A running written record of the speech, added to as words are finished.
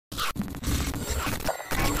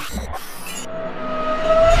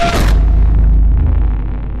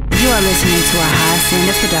to a high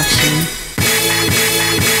standard production.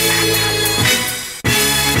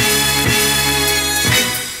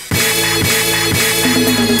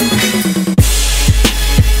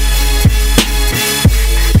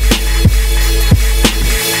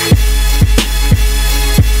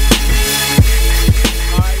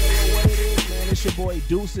 It's your boy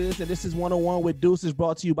Deuces, and this is 101 with Deuces,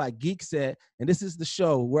 brought to you by Geekset. And this is the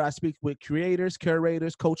show where I speak with creators,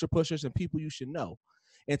 curators, culture pushers, and people you should know.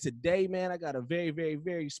 And today, man, I got a very, very,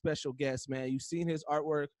 very special guest, man. You've seen his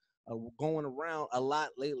artwork going around a lot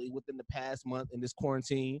lately within the past month in this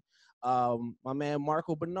quarantine. My man,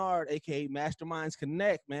 Marco Bernard, aka Masterminds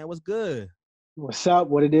Connect, man. What's good? What's up?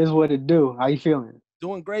 What it is, what it do? How you feeling?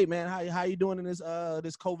 Doing great, man. How you doing in this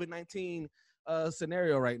this COVID-19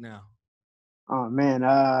 scenario right now? Oh man,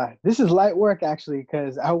 this is light work actually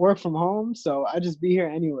because I work from home, so I just be here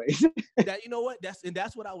anyways. That, you know what,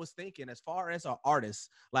 that's what I was thinking as far as an artist,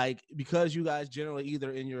 like, because you guys generally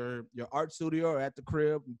either in your art studio or at the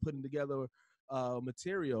crib and putting together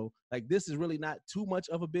material, like, this is really not too much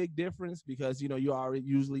of a big difference because you're already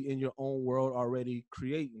usually in your own world already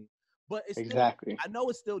creating. But it's still, Exactly. I know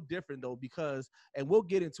it's still different though, because, and we'll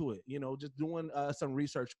get into it, just doing some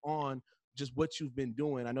research on just what you've been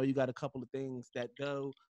doing. I know you got a couple of things that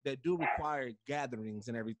do require gatherings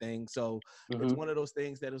and everything. So it's hmm one of those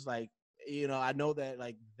things that is like, I know that,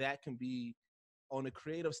 like, that can be, on a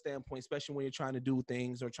creative standpoint, especially when you're trying to do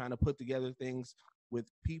things or trying to put together things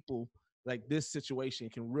with people, like, this situation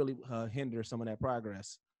can really hinder some of that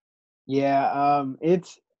progress. Yeah,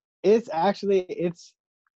 it's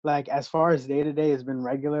like as far as day to day has been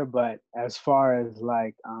regular, but as far as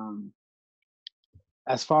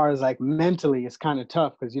mentally, it's kind of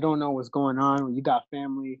tough because you don't know what's going on when you got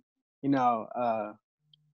family, you know,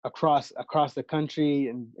 across the country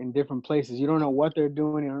and in different places. You don't know what they're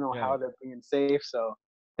doing. You don't know how Right. they're being safe. So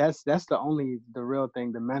that's the real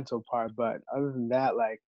thing, the mental part. But other than that,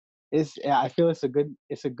 like I feel it's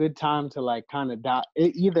a good time to like kind of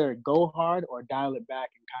either go hard or dial it back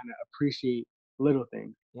and kind of appreciate little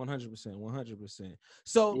things. 100%, 100%.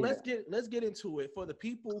 So Yeah. let's get into it. For the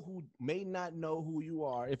people who may not know who you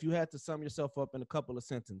are, if you had to sum yourself up in a couple of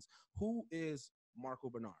sentences, who is Marco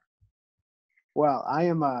Bernard? Well, I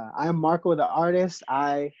am Marco the artist.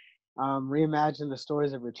 I reimagine the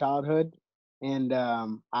stories of your childhood, and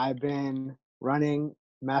I've been running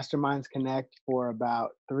Masterminds Connect for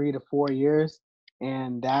about 3 to 4 years,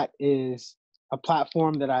 and that is a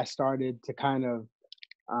platform that I started to kind of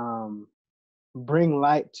um, bring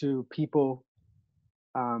light to people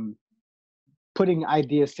um, putting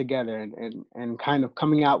ideas together and kind of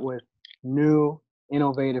coming out with new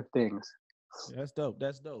innovative things. That's dope.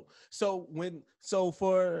 That's dope. So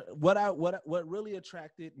for what really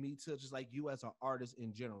attracted me to just like you as an artist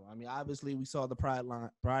in general. I mean, obviously we saw the Pride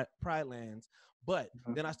Lands, but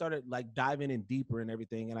Mhm. then I started like diving in deeper and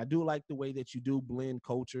everything. And I do like the way that you do blend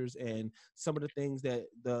cultures and some of the things that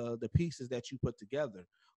the pieces that you put together.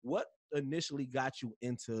 What initially got you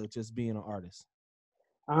into just being an artist?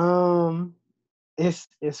 Um, it's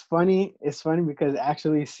funny. It's funny because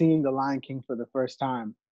actually seeing The Lion King for the first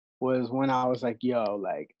time was when I was like, "Yo,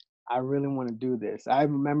 like I really want to do this." I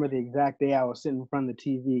remember the exact day I was sitting in front of the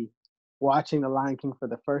TV watching The Lion King for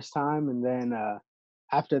the first time, and then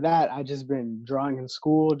after that, I just been drawing in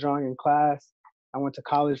school, drawing in class. I went to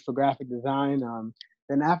college for graphic design.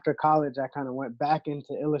 Then after college, I kind of went back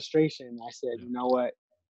into illustration. I said, Yeah. you know what?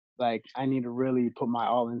 Like I need to really put my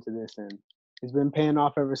all into this, and it's been paying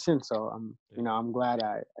off ever since. So I'm glad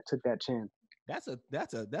I took that chance. That's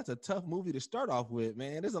a tough movie to start off with,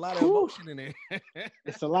 man. There's a lot of Whew, emotion in there.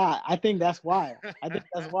 it's a lot. I think that's why. I think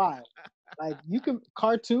that's why. Like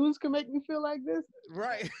cartoons can make me feel like this.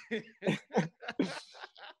 Right.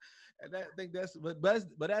 And I think that's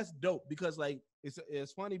dope because, like,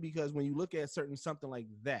 it's funny because when you look at something like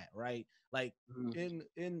that, right? Like, Mhm.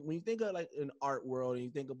 in when you think of like an art world and you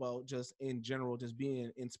think about just in general just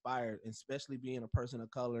being inspired, especially being a person of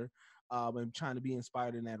color, and trying to be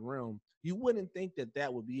inspired in that realm, you wouldn't think that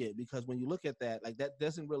that would be it, because when you look at that, like, that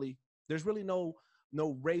doesn't really, there's really no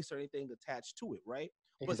race or anything attached to it, right?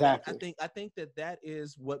 But I Exactly. think I think that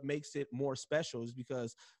is what makes it more special, is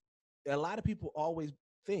because a lot of people always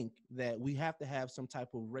think that we have to have some type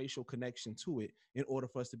of racial connection to it in order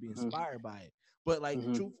for us to be hmm inspired by it. But, like,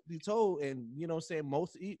 hmm truth be told, and saying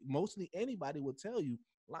mostly anybody will tell you,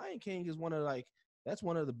 Lion King is one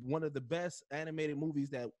of the best animated movies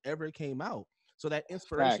that ever came out. So that Fact.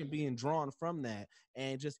 inspiration being drawn from that,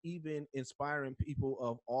 and just even inspiring people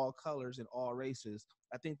of all colors and all races,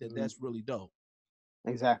 I think that hmm that's really dope.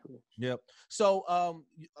 Exactly. Yep. So,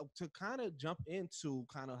 to kind of jump into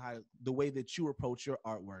kind of how the way that you approach your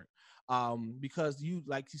artwork, because you,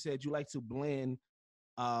 like you said, you like to blend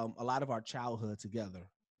a lot of our childhood together.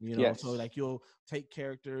 You know, so Yes. like you'll take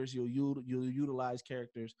characters, you'll utilize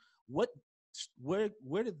characters. What, where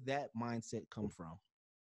did that mindset come from?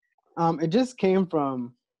 It just came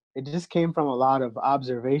from a lot of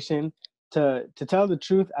observation. To tell the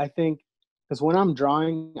truth, I think because when I'm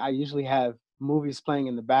drawing, I usually have movies playing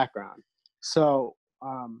in the background, so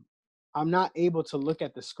I'm not able to look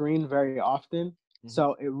at the screen very often. Hmm.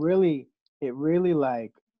 So it really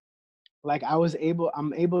like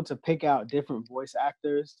I'm able to pick out different voice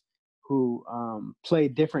actors who play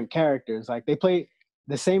different characters. Like they play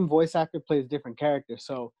the same voice actor plays different characters.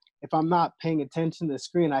 So if I'm not paying attention to the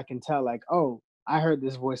screen, I can tell like, oh, I heard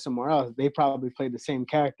this voice somewhere else. They probably played the same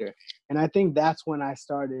character. And I think that's when I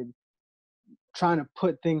started trying to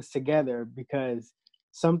put things together because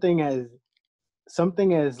something as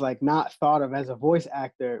something as like not thought of as a voice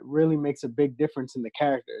actor really makes a big difference in the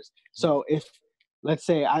characters. So if let's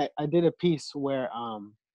say I did a piece where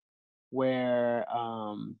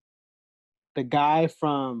the guy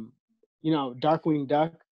from Darkwing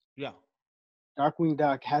Duck, Yeah. Darkwing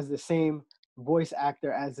Duck has the same voice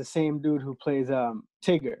actor as the same dude who plays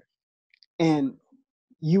Tigger. And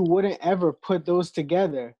you wouldn't ever put those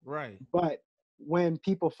together, Right. but when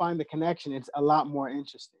people find the connection, it's a lot more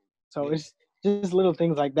interesting. So Yeah. it's just little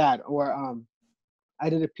things like that. Or I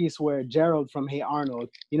did a piece where Gerald from Hey Arnold,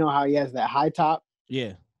 you know how he has that high top?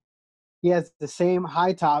 Yeah. He has the same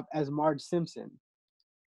high top as Marge Simpson.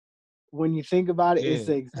 When you think about it, it's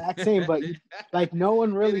Yeah. the exact same, but like no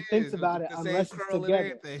one It really thinks is with about it the same unless it's curl and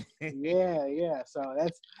together. everything. Yeah, yeah. So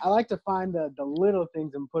that's I like to find the little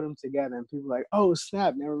things and put them together, and people are like, oh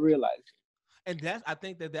snap, never realized. And that's, I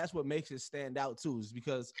think that that's what makes it stand out too, is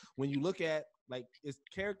because when you look at, like, it's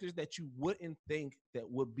characters that you wouldn't think that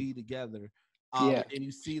would be together, Yeah, and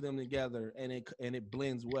you see them together, and it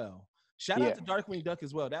blends well. Shout out yeah, to Darkwing Duck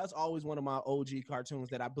as well. That's always one of my OG cartoons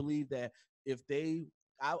that I believe that if they,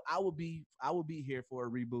 I would be here for a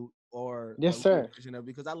reboot or a yes, sir. version of,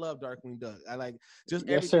 because I love Darkwing Duck. I like just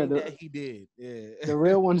Yes, sir. everything The that he did. Yeah. the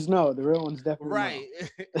real ones know. The real ones definitely know. Right.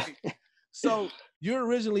 So you're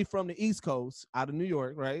originally from the East Coast, out of New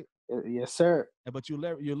York, right? Yes, sir. But you're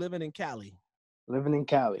living in Cali. Living in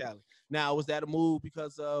Cali. Cali. Now, was that a move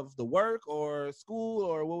because of the work or school,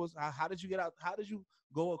 or what was? How did you get out? How did you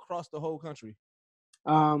go across the whole country?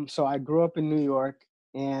 So I grew up in New York,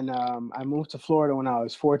 and I moved to Florida when I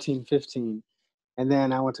was 14, 15. And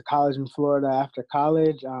then I went to college in Florida. After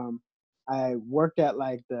college, I worked at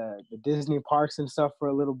like the Disney parks and stuff for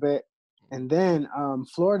a little bit. And then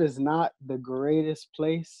Florida is not the greatest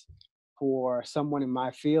place for someone in my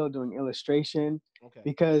field doing illustration Okay.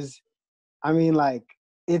 because I mean, like,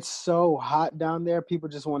 it's so hot down there. People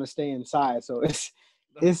just want to stay inside. So it's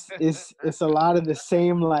a lot of the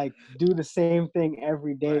same, like, do the same thing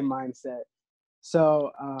every day Right. mindset.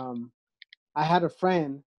 So I had a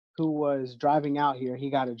friend who was driving out here. He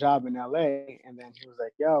got a job in LA, and then he was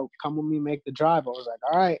like, "Yo, come with me, make the drive." I was like,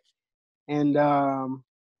 "All right." And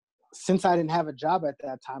since I didn't have a job at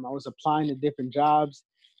that time, I was applying to different jobs.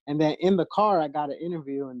 And then in the car, I got an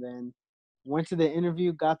interview, and then went to the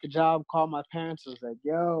interview, got the job, called my parents, was like,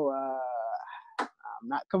 "Yo, I'm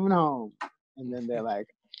not coming home." And then they're like,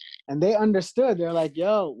 and they understood. They're like,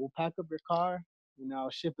 "Yo, we'll pack up your car,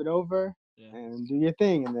 ship it over, Yeah. and do your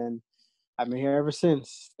thing." And then I've been here ever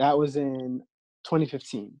since. That was in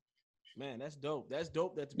 2015. Man, that's dope. That's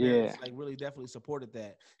dope that the Yeah, parents like really definitely supported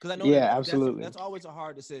that, because I know that yeah, that's absolutely. always a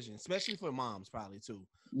hard decision, especially for moms, probably too.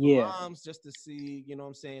 For Yeah, moms, just to see, you know what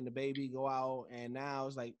I'm saying, the baby go out, and now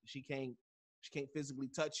it's like she can't physically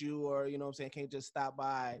touch you, or you know what I'm saying, can't just stop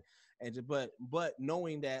by, and just, but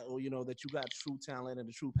knowing that, or that you got true talent and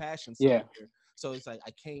the true passion yeah, somewhere, so it's like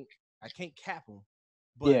I can't cap them,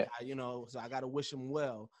 but yeah, so I got to wish them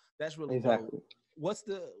well. That's really dope. exactly.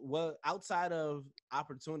 What outside of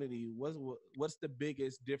opportunity, what's the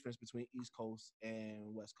biggest difference between East Coast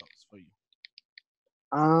and West Coast for you?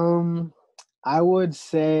 Um, I would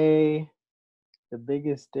say the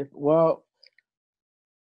biggest diff. Well,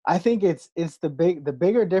 I think it's the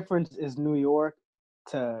bigger difference is New York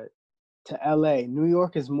to LA. New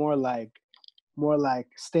York is more like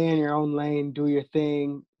stay in your own lane, do your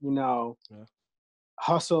thing, Yeah.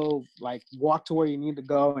 hustle, like walk to where you need to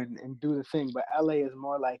go and do the thing. But LA is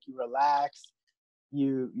more like you relax,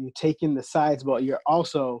 you take in the sides, but you're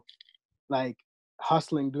also like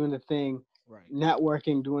hustling, doing the thing, Right.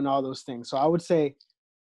 networking, doing all those things. So I would say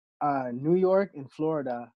New York and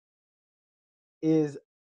Florida is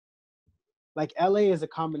like LA is a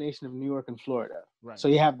combination of New York and Florida. Right. So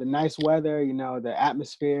you have the nice weather, the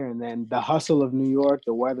atmosphere, and then the hustle of New York,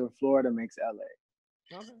 the weather of Florida makes LA.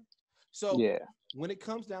 Okay. So Yeah. when it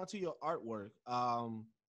comes down to your artwork,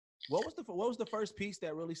 what was the first piece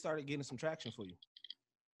that really started getting some traction for you?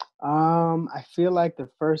 I feel like the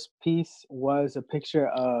first piece was a picture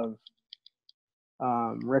of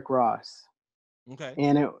Rick Ross. Okay.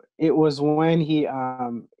 And it was when he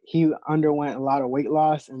underwent a lot of weight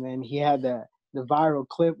loss, and then he had the viral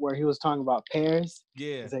clip where he was talking about pears.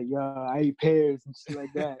 Yeah. He's like, "Yo, I eat pears" and shit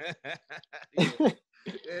like that. Yeah.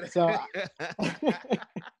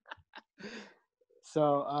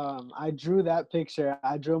 so I drew that picture.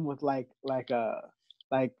 I drew him with like a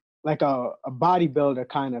bodybuilder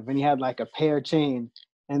kind of, and he had like a pear chain,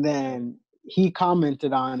 and then he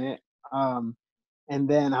commented on it. Um, and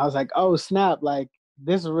then I was like, "Oh snap! Like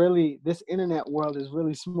this internet world is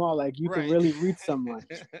really small. Like you could Right. really reach someone."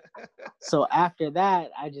 So after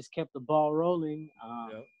that, I just kept the ball rolling,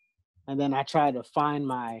 Yep. and then I tried to find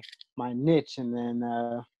my niche, and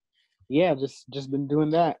then yeah, just been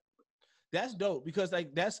doing that. That's dope because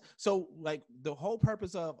like that's so like the whole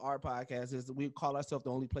purpose of our podcast is that we call ourselves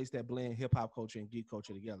the only place that blend hip hop culture and geek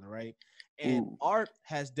culture together, right? And Ooh, art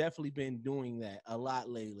has definitely been doing that a lot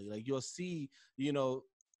lately. Like you'll see,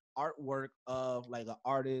 artwork of like an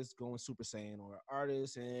artist going Super Saiyan or an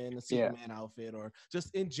artist in a yeah, Superman outfit or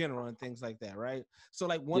just in general and things like that, right? So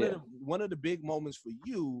like one of yeah, the one of the big moments for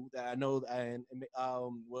you that I know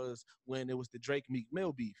was when it was the Drake Meek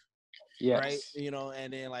Mill beef, right? yes,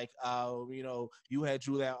 And then like you had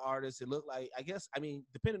drew that artist. It looked like, I guess, I mean,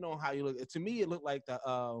 depending on how you look, to me it looked like the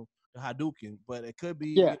Hadouken, but it could be,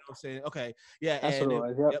 yeah. saying, okay, yeah, That's what and it it,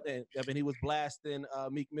 was. Yep. yep, and he was blasting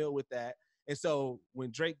Meek Mill with that. And so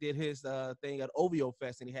when Drake did his thing at OVO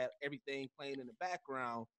Fest and he had everything playing in the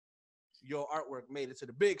background, your artwork made it to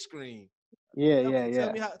the big screen. Yeah, Tell me, yeah, tell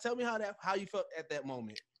yeah. me how you felt at that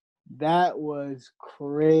moment. That was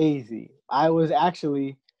crazy. I was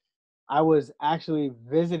actually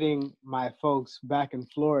visiting my folks back in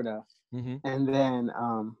Florida, Mm-hmm. and then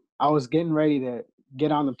I was getting ready to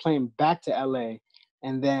get on the plane back to LA,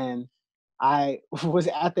 and then I was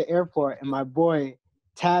at the airport, and my boy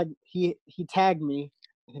he tagged me,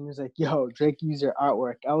 and he was like, "Yo, Drake used your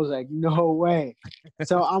artwork." I was like, "No way!"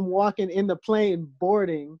 So I'm walking in the plane,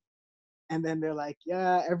 boarding, and then they're like,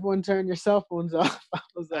 "Yeah, everyone turn your cell phones off." I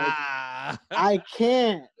was like, Ah. "I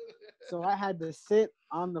can't." So I had to sit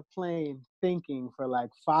on the plane thinking for like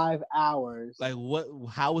 5 hours. Like what?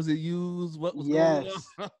 How was it used? What was going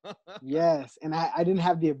Yes, on? yes. And I didn't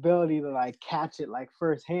have the ability to like catch it like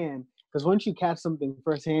firsthand. Because once you catch something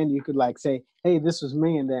firsthand, you could like say, "Hey, this was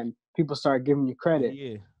me," and then people start giving you credit.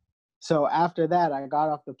 Yeah, So after that, I got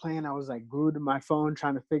off the plane. I was like glued to my phone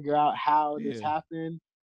trying to figure out how this yeah, happened.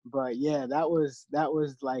 But yeah, that was that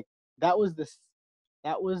was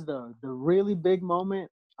the really big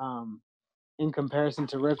moment. In comparison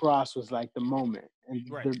to Rick Ross was like the moment, and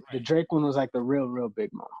right, the right. Drake one was like the real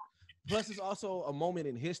big moment. Plus, it's also a moment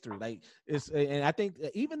in history. Like and I think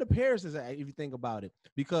even the Paris is, if you think about it,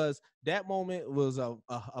 because that moment was a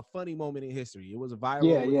funny moment in history. It was a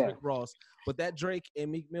Yeah, viral with yeah, Rick Ross, but that Drake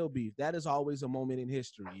and Meek Mill beef, that is always a moment in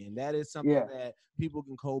history, and that is something yeah, that people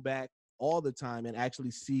can go back all the time and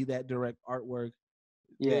actually see that direct artwork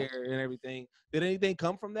yeah. there and everything. Did anything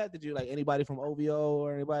come from that? Did you like anybody from OVO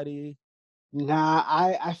or anybody? Nah,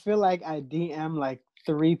 I feel like I DM like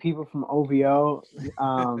 3 people from OVO.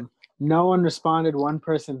 No one responded. One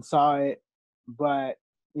person saw it, but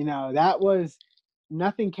that was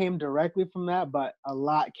nothing came directly from that, but a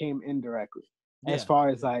lot came indirectly as Yeah. far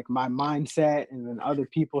as like my mindset and then other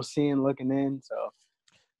people seeing, looking in. So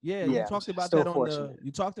Yeah, yeah, I'm still fortunate.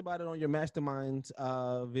 you talked about it on your masterminds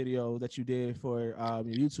video that you did for your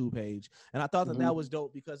YouTube page. And I thought that Hmm. that was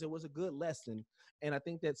dope because it was a good lesson. And I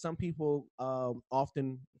think that some people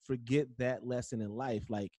often forget that lesson in life.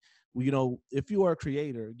 Like, if you are a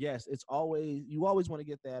creator, yes, you always want to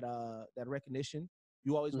get that recognition.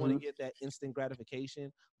 You always want to Hmm. get that instant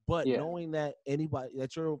gratification, but Yeah, knowing that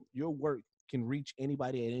your work can reach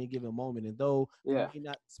anybody at any given moment, and though you yeah, may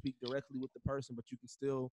not speak directly with the person, but you can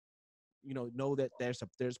still know that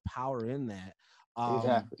there's power in that. um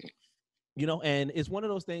exactly. and it's one of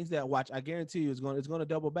those things that, watch, I guarantee you it's going to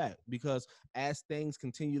double back, because as things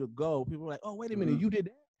continue to go, people are like, oh, wait a minute, Hmm. you did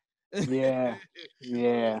that. Yeah, It's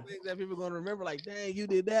one of those yeah, things that people are going to remember, like, dang, you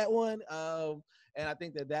did that one. And I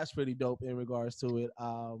think that that's pretty dope in regards to it.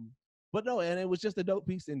 But no, and it was just a dope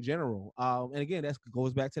piece in general. And again, that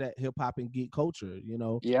goes back to that hip hop and geek culture,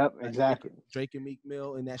 yep, Drake, exactly. Drake and Meek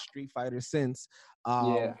Mill in that Street Fighter sense,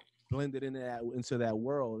 Yeah. blended into that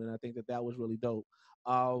world, and I think that was really dope.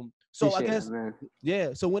 So I Appreciate it, guess, man.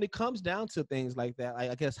 yeah. So when it comes down to things like that,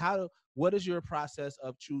 I guess what is your process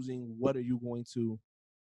of choosing what are you going to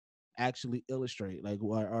actually illustrate? Like,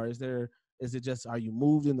 or is it just, are you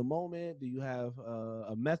moved in the moment? Do you have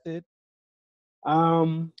a method?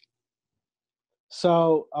 Um,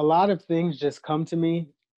 so a lot of things just come to me.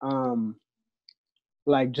 Um,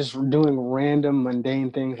 like just doing random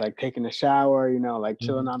mundane things like taking a shower, like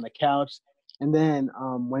chilling Hmm. on the couch. And then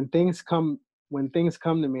when things come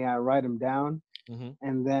to me, I write them down, Hmm.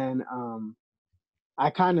 and then I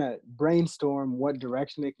kind of brainstorm what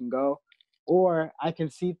direction it can go, or I can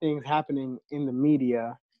see things happening in the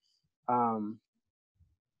media, um,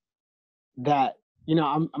 that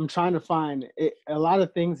I'm trying to find it. A lot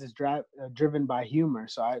of things is driven by humor,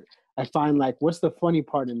 so I find like what's the funny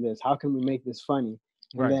part in this? How can we make this funny?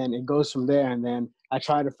 And Right. then it goes from there, and then I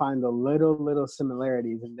try to find the little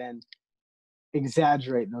similarities, and then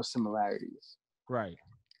exaggerate those similarities. Right.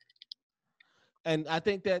 And I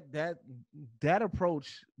think that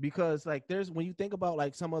approach, because like there's, when you think about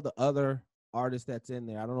like some of the other artists that's in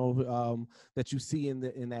there, I don't know if, that you see in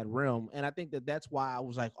that realm, and I think that's why I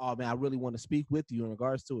was like, oh man, I really want to speak with you in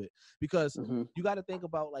regards to it, because Hmm. you got to think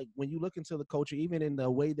about like when you look into the culture, even in the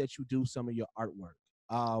way that you do some of your artwork.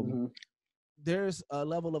 Hmm. There's a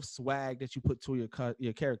level of swag that you put to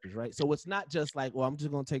your characters, right? So it's not just like, well, I'm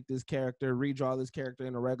just gonna take this character, redraw this character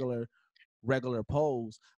in a regular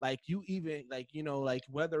pose. Like you even like, like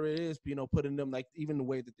whether it is, putting them, like even the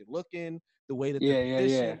way that they're looking, the way that they're Yeah, yeah, yeah.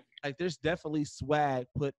 positioned, like there's definitely swag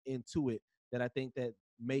put into it that I think that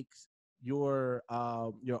makes your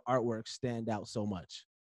artwork stand out so much.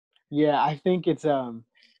 Yeah, I think it's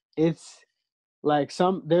like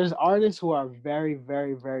there's artists who are very,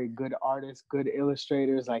 very, very good artists, good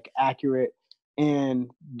illustrators, like accurate. And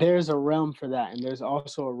there's a realm for that. And there's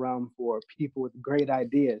also a realm for people with great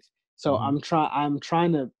ideas. So Hmm. I'm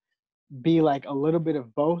trying to be like a little bit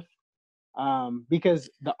of both. Because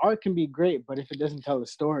the art can be great, but if it doesn't tell the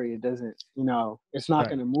story, it doesn't, it's not Right.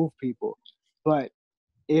 going to move people. But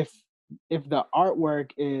if if the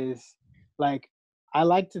artwork is like, I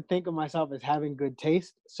like to think of myself as having good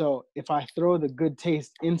taste. So if I throw the good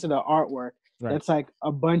taste into the artwork, Right. that's like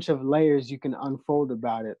a bunch of layers you can unfold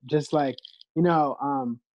about it. Just like, you know,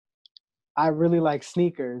 um, I really like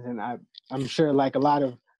sneakers, and I'm sure like a lot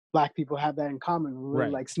of black people have that in common. We really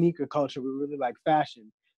Right. like sneaker culture. We really like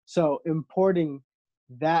fashion. So importing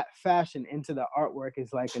that fashion into the artwork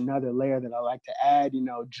is like another layer that I like to add.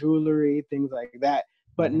 Jewelry, things like that,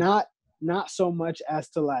 but Hmm. not so much as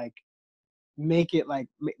to like make it like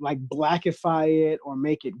blackify it or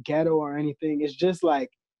make it ghetto or anything. It's just like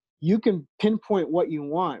you can pinpoint what you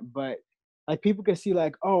want, but like people can see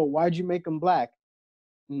like, oh, why'd you make them black?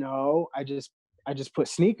 No, I just put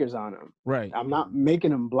sneakers on them. Right. I'm not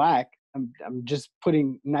making them black. I'm just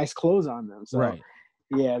putting nice clothes on them. So Right.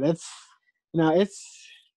 yeah, that's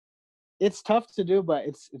it's tough to do, but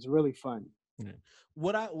it's really fun. Yeah.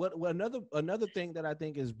 What another thing that I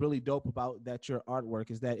think is really dope about that your artwork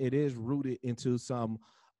is that it is rooted into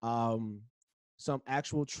um some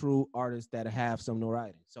actual true artists that have some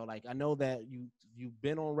notoriety. So like I know that you've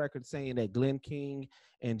been on record saying that Glenn King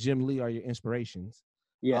and Jim Lee are your inspirations.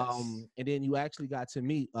 Yes. And then you actually got to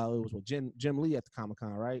meet it was with Jim Lee at the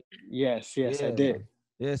Comic-Con, right? Yes, I Yeah. did.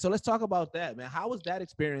 Yeah. So let's talk about that, man. How was that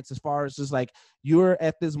experience as far as just like you're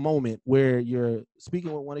at this moment where you're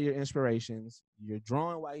speaking with one of your inspirations, you're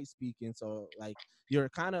drawing while he's speaking. So like you're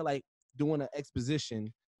kind of like doing an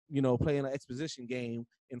exposition, playing an exposition game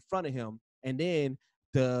in front of him. And then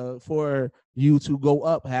for you to go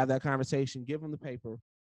up, have that conversation, give him the paper,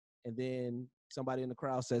 and then somebody in the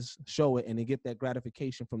crowd says show it and then get that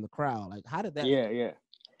gratification from the crowd. Like how did that Yeah, feel?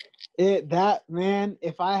 yeah. That man,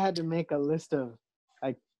 if I had to make a list of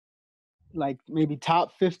like maybe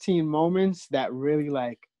top 15 moments that really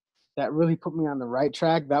put me on the right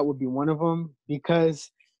track, that would be one of them.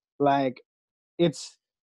 Because like it's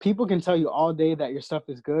people can tell you all day that your stuff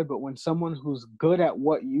is good, but when someone who's good at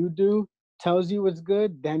what you do tells you it's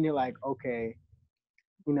good, then you're like, okay,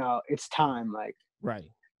 it's time. Like Right.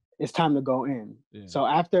 it's time to go in. Yeah. So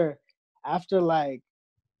after like,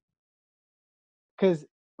 because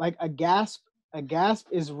like a gasp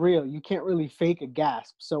is real. You can't really fake a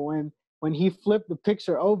gasp. So when he flipped the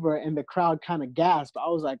picture over and the crowd kind of gasped, I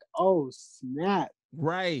was like, oh snap.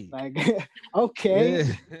 Right. Like okay,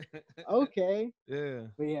 Yeah. okay. Yeah.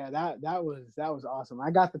 But yeah, that was awesome.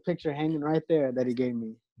 I got the picture hanging right there that he gave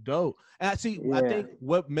me. Dope. And I see, I Yeah, think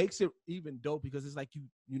what makes it even dope because it's like you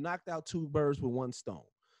knocked out two birds with one stone.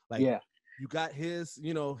 Like yeah, you got his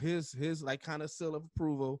like kind of seal of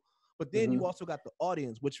approval, But then you also got the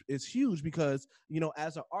audience, which is huge because,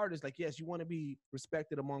 as an artist, like, yes, you want to be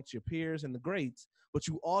respected amongst your peers and the greats, but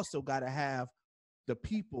you also got to have the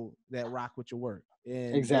people that rock with your work.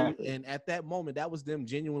 And and at that moment, that was them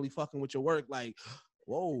genuinely fucking with your work. Like,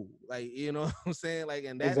 whoa, like, you know what I'm saying? Like,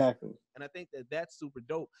 and that's, and I think that that's super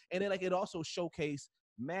dope. And then, like, it also showcased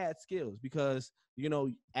mad skills because,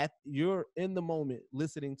 you're in the moment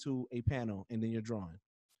listening to a panel and then you're drawing.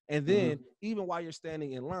 And then even while you're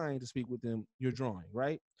standing in line to speak with them, you're drawing,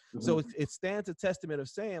 right? So it stands a testament of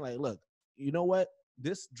saying, like, look, you know what?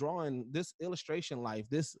 This drawing, this illustration life,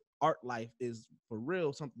 this art life is for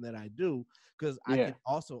real something that I do because I can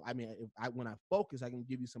also, I mean, when I focus, I can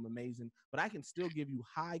give you some amazing, but I can still give you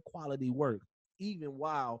high quality work even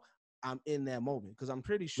while I'm in that moment. Because I'm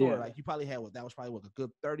pretty sure, like, you probably had that was probably a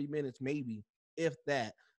good 30 minutes, maybe, if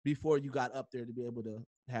that, before you got up there to be able to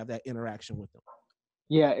have that interaction with them.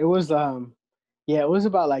 Yeah, it was it was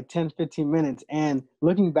about like 10-15 minutes, and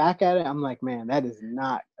looking back at it, I'm like, man, that is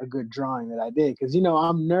not a good drawing that I did because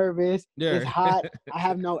I'm nervous. It's hot. I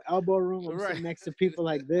have no elbow room. I'm sitting next to people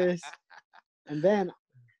like this, and then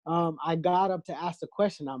I got up to ask the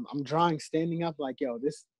question. I'm drawing standing up, like, yo,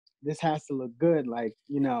 this has to look good, like,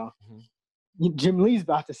 Jim Lee's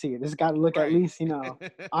about to see it. This got to look at least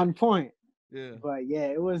on point. But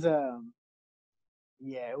it was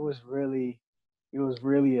it was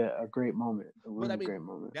really a great moment. A really great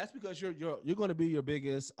moment. That's because you're going to be your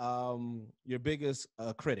biggest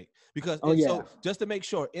critic. Because so just to make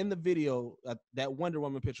sure, in the video, that Wonder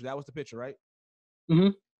Woman picture, that was the picture, right?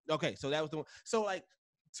 Okay, so that was the one. So, like,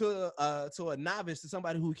 to a novice, to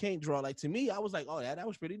somebody who can't draw, like, to me, I was like, oh, that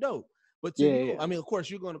was pretty dope. But to you, I mean, of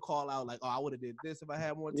course, you're going to call out like, oh, I would have did this if I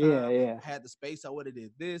had more time. I had the space, I would have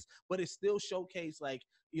did this. But it still showcased, like,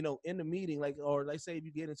 in the meeting, like, or like, say if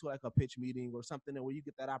you get into like a pitch meeting or something where you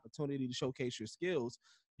get that opportunity to showcase your skills,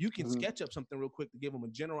 you can sketch up something real quick to give them a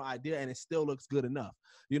general idea, and it still looks good enough.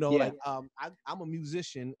 Like, I'm a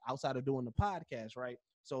musician outside of doing the podcast, right?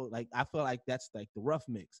 So, like, I feel like that's like the rough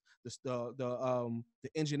mix. The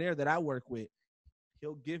engineer that I work with,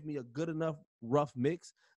 he'll give me a good enough rough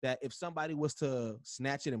mix that if somebody was to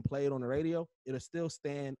snatch it and play it on the radio, it'll still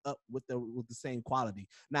stand up with the same quality.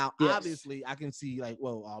 Now, obviously, I can see like,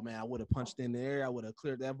 well, oh man, I would have punched in there, I would have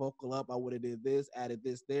cleared that vocal up, I would have did this, added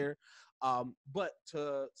this there. But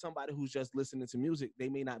to somebody who's just listening to music, they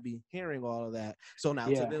may not be hearing all of that. So now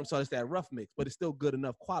to them, so it's that rough mix, but it's still good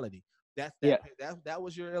enough quality. That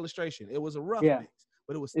was your illustration. It was a rough mix,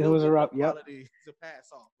 but it was still good enough quality to pass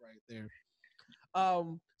off right there.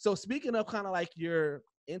 So speaking of kind of like your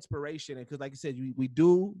inspiration, and because like you said,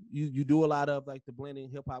 you do a lot of like the blending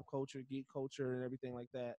hip hop culture, geek culture, and everything like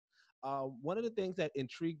that. One of the things that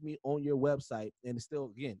intrigued me on your website, and it's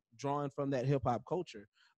still again drawing from that hip hop culture,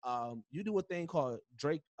 you do a thing called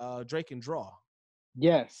Drake and Draw.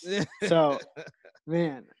 Yes. So,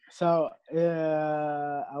 man, I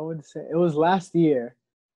would say it was last year.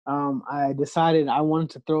 I decided I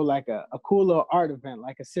wanted to throw like a cool little art event,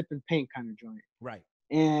 like a sip and paint kind of joint. Right.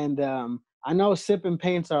 And I know sip and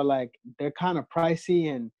paints are like, they're kind of pricey,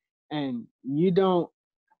 and you don't,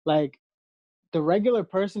 like, the regular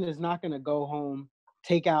person is not going to go home,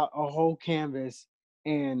 take out a whole canvas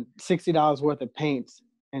and $60 worth of paints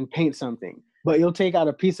and paint something. But you'll take out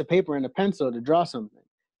a piece of paper and a pencil to draw something.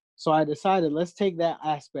 So I decided, let's take that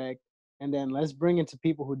aspect and then let's bring it to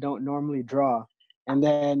people who don't normally draw. And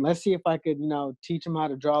then let's see if I could, teach them how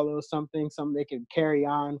to draw a little something they could carry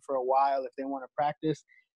on for a while if they want to practice.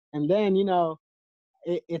 And then,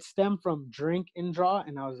 it stemmed from drink and draw.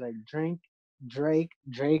 And I was like, drink, Drake,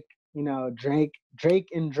 Drake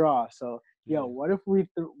and draw. So, what if we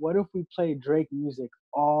play Drake music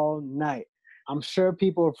all night? I'm sure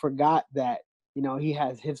people forgot that, he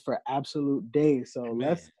has hits for absolute days. So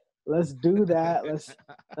let's do that.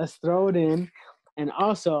 Let's throw it in. And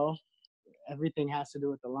also, everything has to do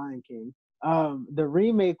with the Lion King. The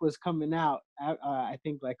remake was coming out, I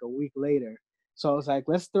think like a week later. So I was like,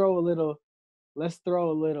 let's throw a little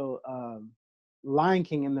Lion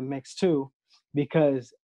King in the mix too,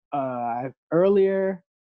 because earlier,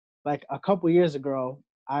 like a couple years ago,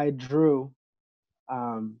 I drew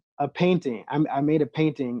a painting. I made a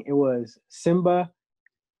painting. It was Simba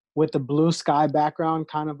with the blue sky background,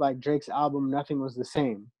 kind of like Drake's album Nothing Was the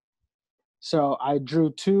Same. So I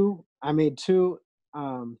made two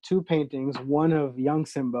paintings, one of young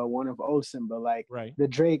Simba, one of old Simba, like the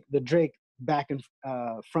Drake back and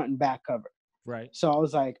front and back cover. Right. So I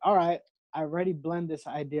was like, all right, I already blend this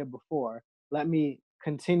idea before. Let me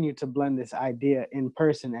continue to blend this idea in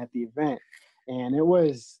person at the event. And it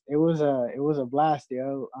was a blast,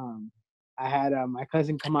 yo. I had my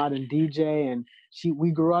cousin come out and DJ, and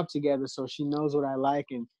we grew up together, so she knows what I like,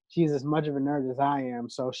 and she's as much of a nerd as I am.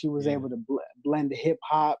 So she was Yeah. able to blend the hip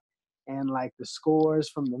hop and like the scores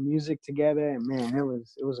from the music together, and man,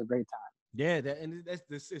 it was a great time. Yeah, that and that's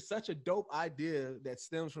this is such a dope idea that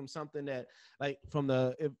stems from something that like from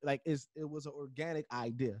the like is it was an organic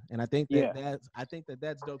idea, and Yeah. I think that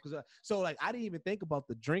that's dope because so like I didn't even think about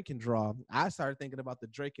the drink and draw. I started thinking about the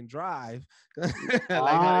drink and drive, like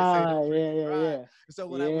how they say Ah, don't drink yeah, and yeah, drive. yeah, So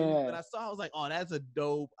when yeah, I saw, I was like, oh, that's a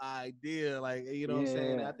dope idea. Like you know what I'm saying.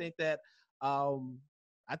 And yeah, I think that um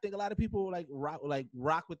I think a lot of people like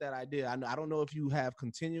rock with that idea. I don't know if you have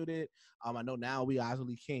continued it. I know now we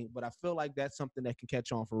obviously can't, but I feel like that's something that can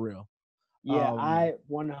catch on for real. yeah. Um, I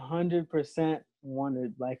 100% want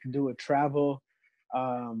to like do a travel,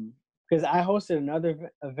 um, because I hosted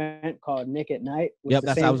another event called Nick at Night with yep, the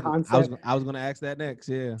that's same concept. I was gonna ask that next.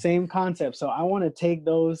 Yeah, Same concept. So I want to take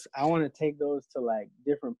those. I want to take those to like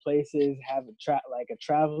different places. Have like a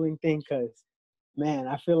traveling thing, because man,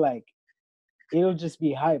 I feel like it'll just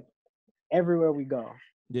be hype everywhere we go.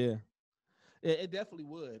 yeah, it definitely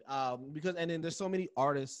would. Because and then there's so many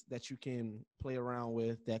artists that you can play around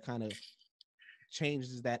with that kind of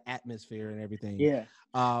changes that atmosphere and everything. Yeah.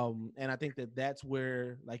 And I think that that's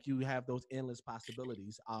where like you have those endless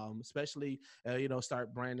possibilities. Especially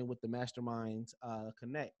start branding with the Masterminds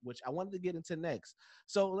Connect, which I wanted to get into next.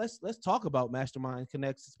 So let's talk about Mastermind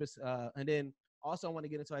Connects, and then also I want to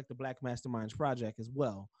get into like the Black Masterminds Project as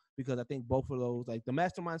well, because I think both of those, like the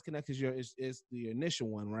Masterminds Connect is the initial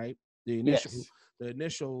one, right? The initial Yes. the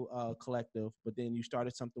initial collective, but then you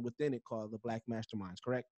started something within it called the Black Masterminds,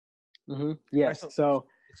 correct? All right, Yes. so So,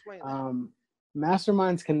 explain that. um,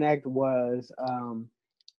 Masterminds Connect was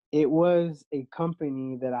it was a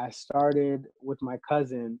company that I started with my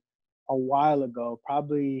cousin a while ago,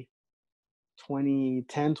 probably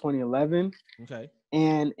 2010, 2011. Okay.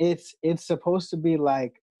 And it's supposed to be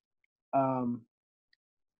like um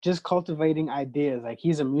just cultivating ideas. Like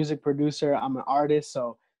he's a music producer, I'm an artist,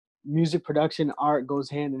 so music production art goes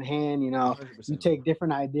hand in hand. You 100%. take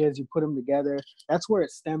different ideas, you put them together. That's where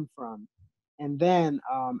it stemmed from. And then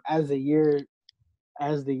as the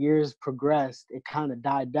years progressed, it kind of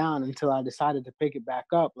died down until I decided to pick it back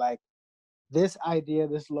up. Like this idea,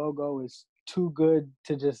 this logo is too good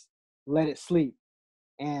to just let it sleep.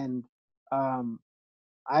 And um,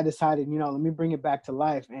 I decided, let me bring it back to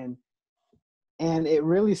life. And it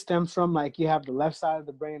really stems from like you have the left side of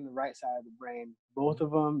the brain and the right side of the brain. Both Mhm.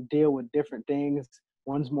 of them deal with different things.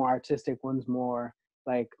 One's more artistic, one's more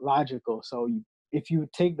like logical. So if you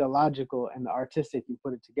take the logical and the artistic, you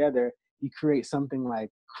put it together, you create something like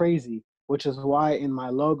crazy, which is why in my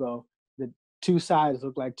logo, the two sides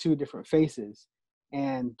look like two different faces.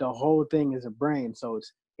 And the whole thing is a brain. So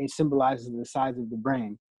it symbolizes the sides of the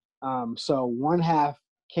brain. So one half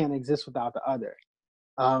can't exist without the other.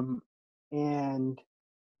 Um, and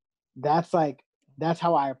that's like that's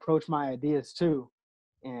how I approach my ideas too.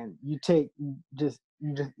 And you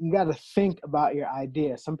got to think about your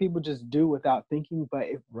idea. Some people just do without thinking, but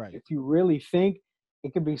Right. if you really think,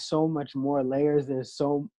 it could be so much more layers. There's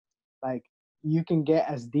so like you can get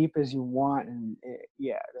as deep as you want, and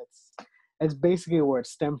yeah, that's basically where it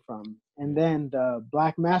stemmed from. And Yeah. then the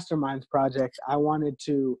Black Masterminds project, I wanted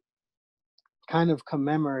to kind of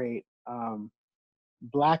commemorate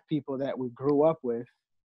black people that we grew up with,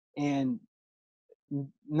 and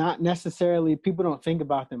not necessarily people don't think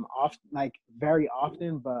about them often, like very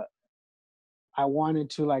often, but I wanted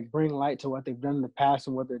to like bring light to what they've done in the past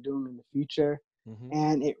and what they're doing in the future. Hmm.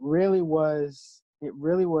 And it really was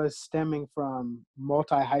stemming from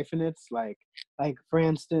multi hyphenates, like for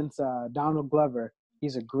instance, Donald Glover.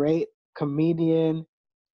 He's a great comedian,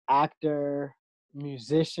 actor,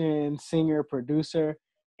 musician, singer, producer,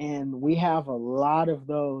 and we have a lot of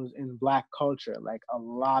those in black culture, like a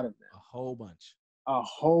lot of them, A whole bunch. a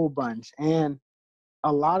whole bunch. And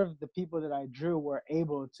a lot of the people that I drew were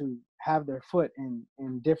able to have their foot in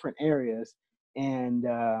different areas. And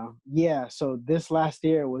yeah, so this last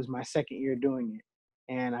year was my second year doing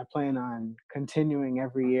it, and I plan on continuing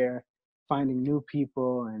every year, finding new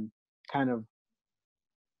people and kind of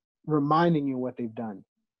reminding you what they've done.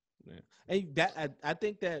 Yeah. And that I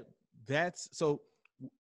think that that's so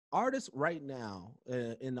artists right now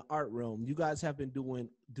in the art realm, you guys have been doing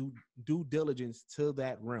due diligence to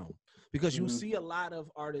that realm because you Hmm. see a lot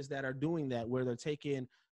of artists that are doing that where they're taking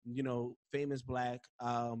famous black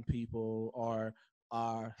people or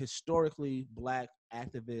are historically black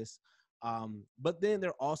activists But then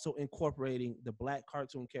they're also incorporating the black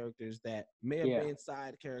cartoon characters that may have been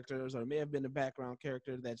side characters or may have been the background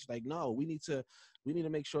character that's like, no, we need to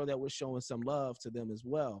make sure that we're showing some love to them as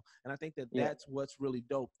well. And I think that that's what's really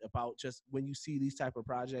dope about just when you see these type of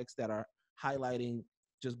projects that are highlighting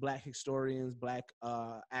just black historians, black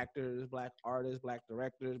actors, black artists, black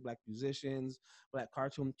directors, black musicians, black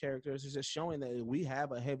cartoon characters. It's just showing that we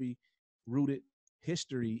have a heavy rooted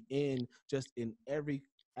history in every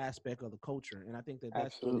aspect of the culture. And I think that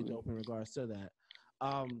that's really dope in regards to that.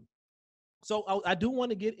 So I do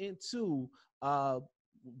want to get into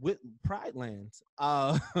with Pride Lands.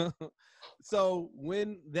 So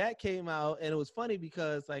when that came out, and it was funny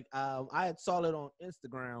because like I had saw it on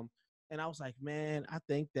Instagram, and I was like, man, I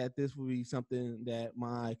think that this would be something that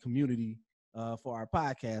my community for our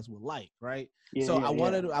podcast would like, right? So I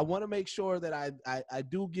want to make sure that I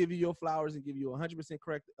do give you your flowers and give you 100%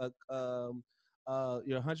 correct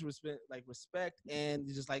your 100% like respect and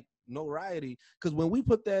just like notoriety, because when we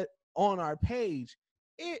put that on our page,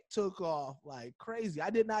 it took off like crazy. I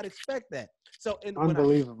did not expect that. So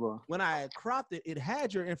unbelievable. When I cropped it, it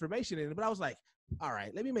had your information in it, but I was like, all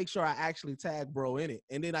right, let me make sure I actually tag bro in it.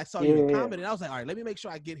 And then I saw you comment, and I was like, all right, let me make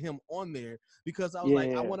sure I get him on there, because I was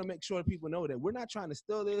like, I want to make sure people know that we're not trying to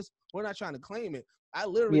steal this. We're not trying to claim it. I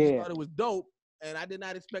literally just thought it was dope, and I did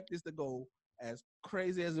not expect this to go as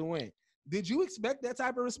crazy as it went. Did you expect that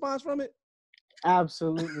type of response from it?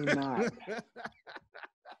 Absolutely not.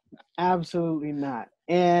 Absolutely not.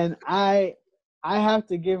 And I have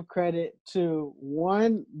to give credit to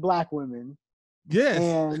one, black women.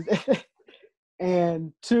 Yes.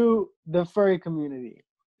 And two, the furry community.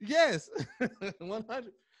 Yes.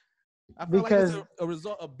 100. I feel like it's a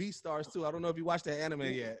result of Beastars too. I don't know if you watched that anime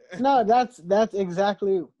yet. No, that's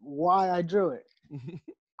exactly why I drew it.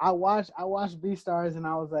 I watched Beastars, and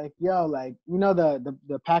I was like, yo, like, you know,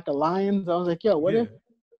 the pack of lions. I was like, yo, what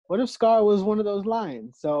if Scar was one of those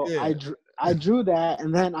lions? So I drew that,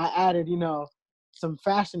 and then I added, you know, some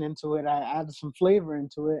fashion into it. I added some flavor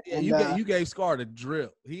into it. Yeah, and you gave Scar the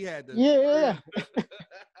drip. He had the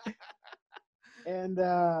And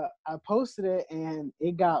I posted it, and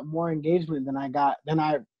it got more engagement than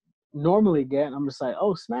I normally get. And I'm just like,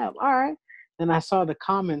 oh snap, all right. And I saw the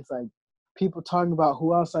comments, like people talking about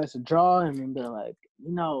who else I should draw, and then they're like,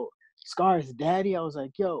 you know, Scar's daddy. I was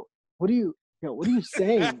like, yo, what are you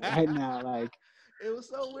saying right now? Like, it was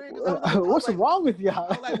so weird. What's wrong with y'all? I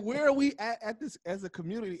was like, where are we at this as a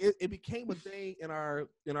community? It became a thing in our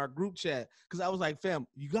group chat, because I was like, fam,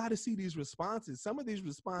 you got to see these responses. Some of these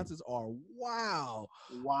responses are wild.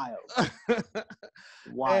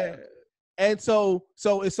 And so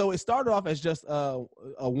it started off as just a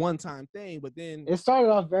one-time thing, but then it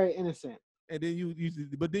started off very innocent, and then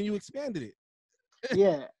you expanded it.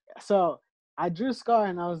 Yeah. So I drew Scar,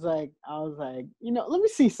 and I was like, you know, let me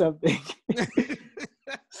see something.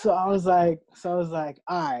 So I was like,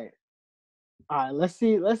 all right, let's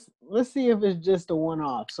see if it's just a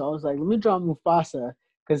one-off. So I was like, let me draw Mufasa,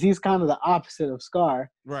 because he's kind of the opposite of Scar.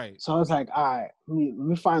 Right. So I was like, all right, let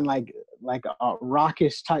me find like a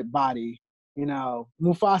rockish type body. You know,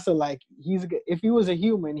 Mufasa, like, if he was a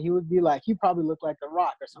human, he would be like, he probably looked like The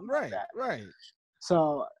Rock or something like that. Right.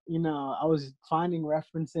 So, you know, I was finding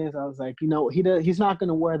references. I was like, you know, he's not going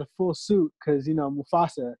to wear the full suit, because, you know,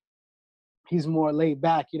 Mufasa, he's more laid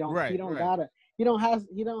back. He don't have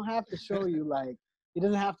to show you, like, he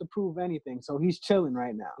doesn't have to prove anything. So he's chilling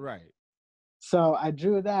right now. Right. So I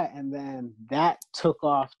drew that, and then that took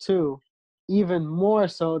off too, even more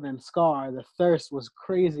so than Scar. The thirst was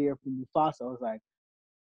crazier for Mufasa. I was like,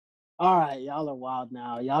 all right, y'all are wild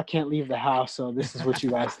now. Y'all can't leave the house, so this is what you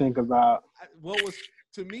guys think about. What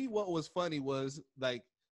was funny was, like,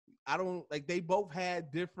 they both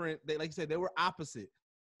had different, like you said, they were opposite.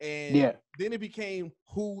 And then it became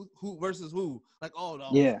who versus who. Like, oh no,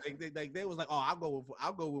 they was like, oh,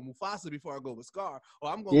 I'll go with Mufasa before I go with Scar,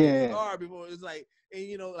 or I'm going with Scar before. It's like, and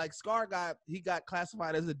you know, like Scar got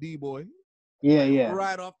classified as a D-boy.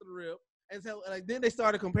 Right off the rip. And so, like, then they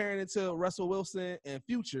started comparing it to Russell Wilson and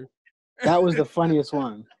Future. That was the funniest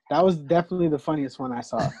one. That was definitely the funniest one I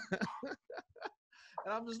saw.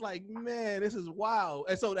 And I'm just like, man, this is wild.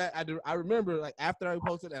 And so that I remember, like, after I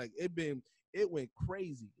posted that, like, it went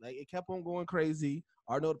crazy. Like, it kept on going crazy.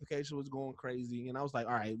 Our notification was going crazy. And I was like,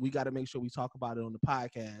 all right, we got to make sure we talk about it on the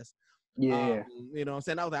podcast. You know what I'm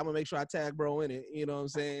saying? I was like, I'm going to make sure I tag bro in it. You know what I'm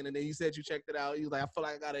saying? And then you said you checked it out. You was like, I feel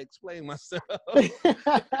like I got to explain myself.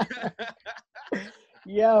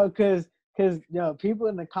 Yo, because people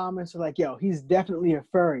in the comments are like, yo, he's definitely a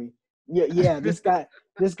furry. Yeah, this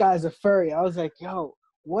guy's a furry. I was like, yo,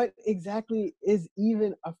 what exactly is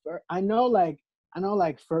even a furry? I know, like, I know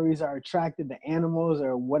like furries are attracted to animals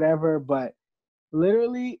or whatever, but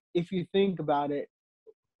literally, if you think about it,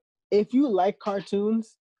 if you like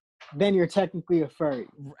cartoons, then you're technically a furry.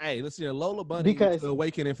 Hey, listen here, Lola Bunny was Because the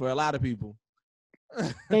awakening for a lot of people.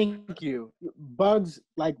 thank you. Bugs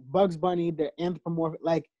Bunny, they're anthropomorphic.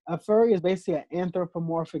 Like a furry is basically an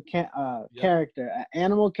anthropomorphic Yep. character, an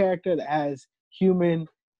animal character that has human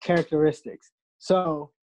characteristics.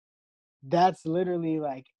 So that's literally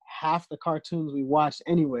like half the cartoons we watched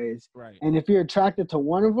anyways. Right. And if you're attracted to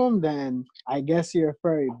one of them, then I guess you're a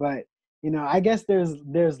furry. But I guess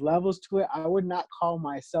there's levels to it. I would not call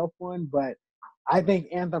myself one, but I think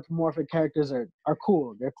anthropomorphic characters are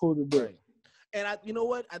cool. They're cool to do. Right. And you know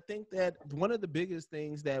what? I think that one of the biggest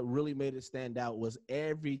things that really made it stand out was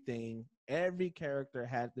every character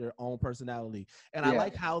had their own personality. And I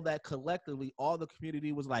like how that collectively all the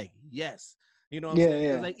community was like, yes. You know what I'm saying?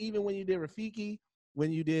 It's like even when you did Rafiki,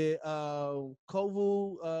 when you did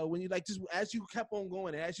Kovu, when you like just as you kept on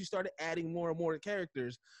going and as you started adding more and more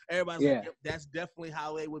characters, everybody's like, yep, that's definitely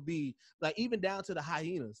how they would be. Like even down to the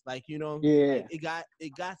hyenas. Like, like, it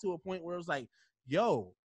got to a point where it was like,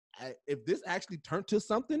 yo, if this actually turned to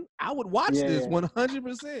something, I would watch this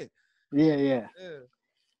 100%. Yeah.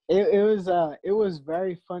 It was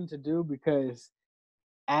very fun to do because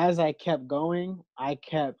as I kept going, I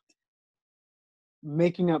kept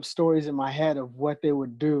making up stories in my head of what they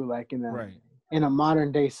would do, like in a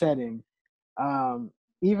modern day setting.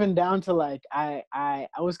 Even down to like I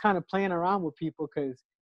was kind of playing around with people because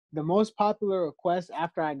the most popular request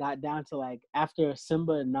after I got down to like after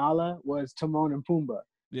Simba and Nala was Timon and Pumbaa.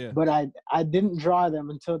 Yeah. But I didn't draw them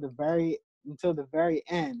until the very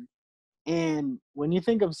end. And when you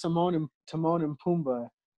think of Timon and Pumbaa,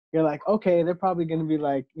 you're like, okay, they're probably gonna be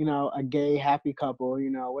like, a gay happy couple,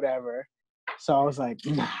 whatever. So I was like,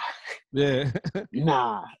 nah. Yeah.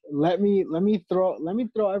 Nah. Let me throw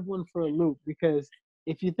everyone for a loop because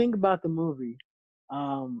if you think about the movie,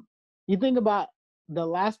 you think about the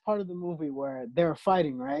last part of the movie where they're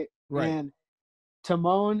fighting, right? Right. And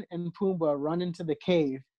Timon and Pumbaa run into the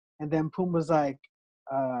cave, and then Pumbaa's like,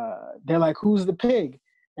 they're like, who's the pig?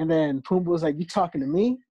 And then Pumbaa's like, you talking to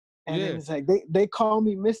me? And then it's like, they call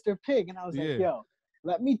me Mr. Pig. And I was like, yo,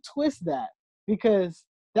 let me twist that because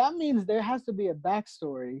that means there has to be a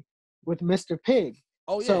backstory with Mr. Pig.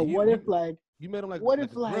 Oh, yeah. So what if like, you made him like, what like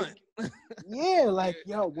if like,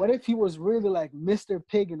 yo, what if he was really like Mr.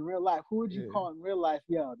 Pig in real life? Who would you call in real life?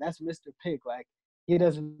 Yo, that's Mr. Pig. Like, he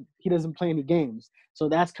doesn't play any games. So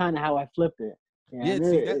that's kind of how I flipped it. Yeah,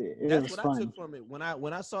 see, that's what fun. I took from it. When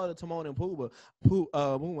I saw the Timon and Pumbaa,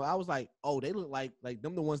 I was like, oh, they look like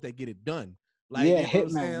them the ones that get it done. Like, you know what I'm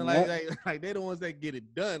saying? Like they're the ones that get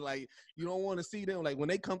it done. Like, you don't want to see them. Like, when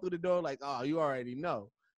they come through the door, like, oh, you already know.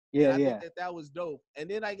 Yeah, and I think that was dope. And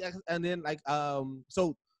then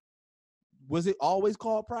so was it always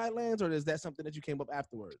called Pride Lands, or is that something that you came up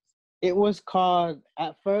afterwards? It was called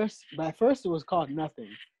at first it was called nothing.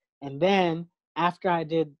 And then after I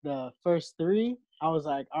did the first 3, I was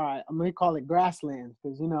like, all right, I'm gonna call it Grasslands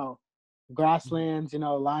because grasslands,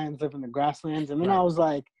 lions live in the grasslands. And then I was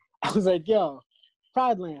like, yo,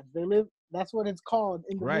 Pride Lands, they live. That's what it's called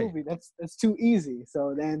in the movie. That's too easy.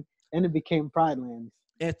 So then it became Pride Lands.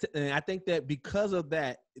 And I think that because of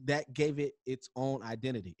that gave it its own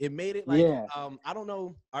identity. It made it like, I don't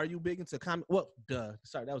know. Are you big into comic? Well,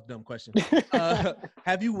 sorry, that was a dumb question.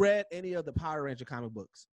 Have you read any of the Power Ranger comic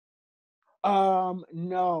books?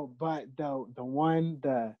 No, but the one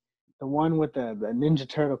with the Ninja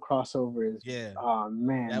Turtle crossover is, oh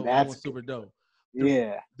man, that was super dope.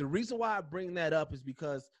 The reason why I bring that up is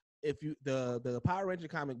because if you the Power Ranger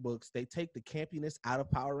comic books, they take the campiness out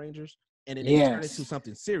of Power Rangers and then they turn it into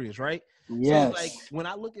something serious, right? So like when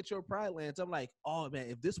I look at your Pride Lands, I'm like, oh man,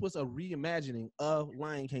 if this was a reimagining of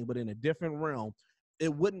Lion King but in a different realm,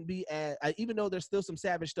 it wouldn't be as even though there's still some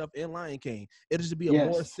savage stuff in Lion King, it'll just be a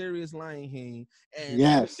more serious Lion King, and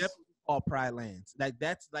definitely called Pride Lands. Like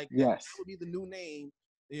that's like that would be the new name,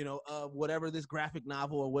 of whatever this graphic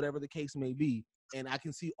novel or whatever the case may be. And I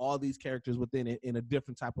can see all these characters within it in a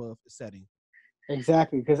different type of setting.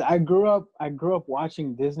 Exactly, because I grew up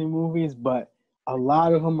watching Disney movies, but a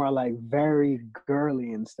lot of them are like very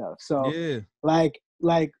girly and stuff. So like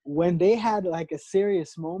when they had like a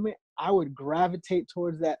serious moment, I would gravitate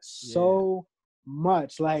towards that so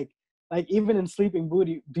much. Like even in Sleeping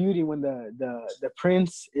Beauty when the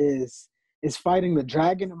prince is fighting the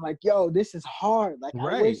dragon, I'm like, yo, this is hard. Like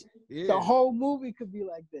I wish the whole movie could be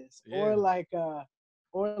like this. Or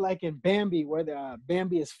like in Bambi, where the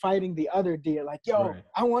Bambi is fighting the other deer. Like, yo,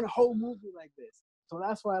 I want a whole movie like this. So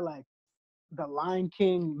that's why, like, The Lion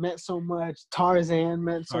King meant so much. Tarzan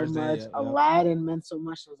meant so Tarzan, much. yeah, yeah. Aladdin meant so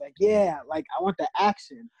much. I was like, yeah, like I want the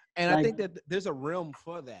action. And like, I think that there's a realm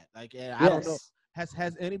for that. Like, and I don't know. Yes.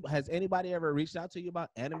 Has anybody ever reached out to you about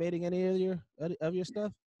animating any of your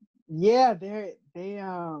stuff? Yeah,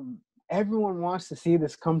 everyone wants to see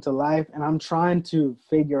this come to life, and I'm trying to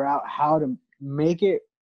figure out how to make it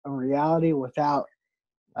a reality without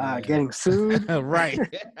getting sued. Right.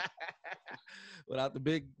 without the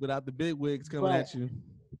big wigs coming But at you.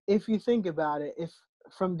 if you think about it, if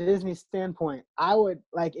from Disney's standpoint, I would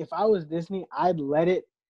like if I was Disney, I'd let it.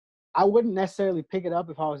 I wouldn't necessarily pick it up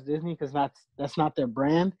if I was Disney because that's not their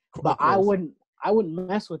brand. But I wouldn't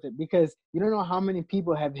mess with it because you don't know how many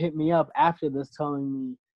people have hit me up after this telling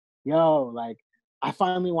me, yo, like I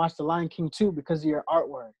finally watched The Lion King 2 because of your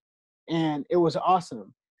artwork. And it was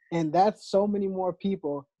awesome. And that's so many more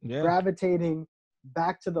people gravitating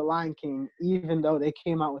back to The Lion King, even though they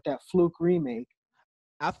came out with that fluke remake.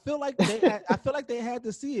 I feel like they had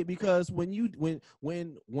to see it because when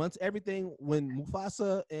once everything when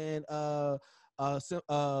Mufasa and why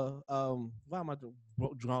am I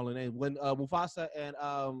drawing the name when Mufasa and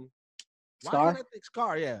why Scar? can't I think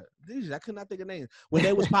Scar? Yeah, I could not think of names when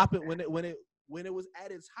they was popping when it was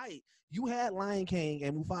at its height. You had Lion King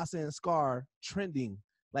and Mufasa and Scar trending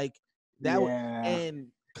like that, and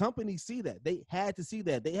companies see that. They had to see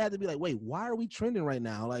that. They had to be like, wait, why are we trending right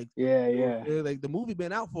now? Like, like the movie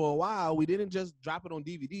been out for a while. We didn't just drop it on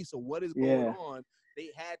DVD. So what is going on?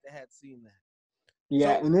 They had to have seen that.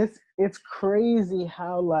 Yeah, so, and it's crazy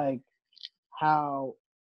how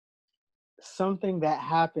something that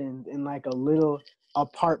happened in like a little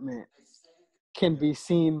apartment can be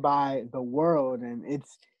seen by the world, and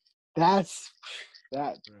that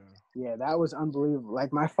was unbelievable.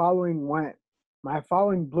 Like my following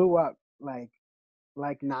blew up like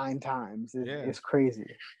 9 times. It's crazy.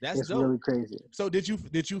 It's dope. really crazy. So did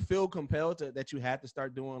you feel compelled that you had to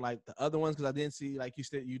start doing like the other ones? Because I didn't see like you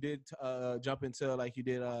said you did jump into like you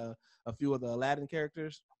did a few of the Aladdin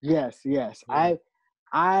characters. Yes. Yeah.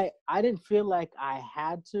 I didn't feel like I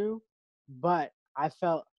had to, but I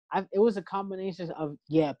felt it was a combination of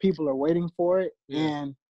people are waiting for it,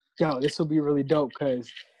 and this will be really dope because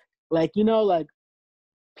like like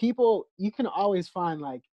people, you can always find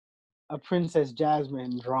like a Princess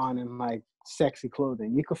Jasmine drawn in like sexy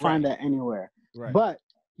clothing. You can find that anywhere. Right. But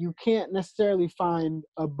you can't necessarily find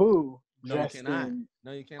a Boo dressed in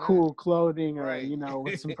cool clothing or,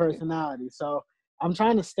 with some personality. So I'm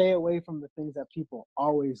trying to stay away from the things that people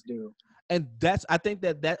always do. And I think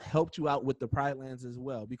that helped you out with the Pride Lands as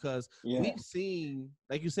well, because we've seen,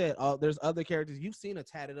 like you said, there's other characters. You've seen a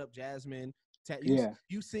tatted up Jasmine.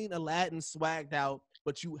 You've seen Aladdin swagged out,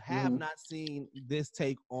 but you have not seen this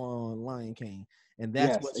take on Lion King, and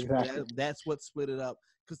that's that's what split it up.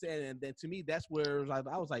 And then to me, that's where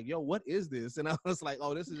I was like, yo, what is this? And I was like,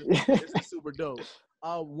 oh, this is super dope.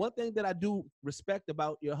 One thing that I do respect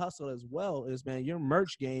about your hustle as well is, man, your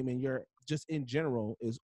merch game and your just in general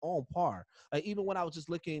is on par. Like even when I was just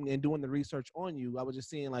looking and doing the research on you, I was just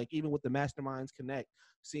seeing like even with the Masterminds Connect,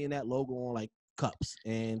 seeing that logo on like cups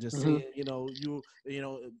and just seeing, you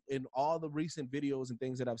in all the recent videos and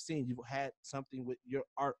things that I've seen, you've had something with your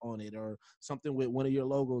art on it or something with one of your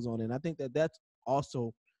logos on it. And I think that that's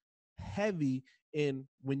also heavy in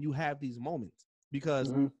when you have these moments,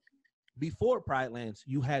 because before Pride Lands,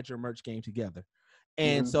 you had your merch game together.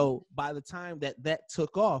 And so by the time that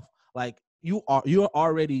took off, like you're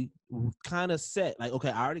already kind of set. Like, okay,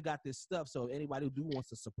 I already got this stuff. So if anybody who wants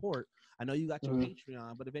to support, I know you got your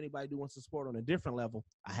Patreon, but if anybody wants to support on a different level,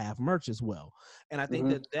 I have merch as well. And I think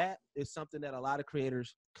that is something that a lot of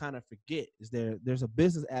creators kind of forget, is there's a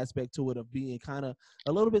business aspect to it of being kind of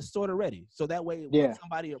a little bit sort of ready. So that way, when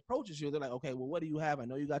somebody approaches you, they're like, okay, well, what do you have? I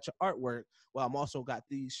know you got your artwork. Well, I'm also got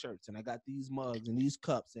these shirts and I got these mugs and these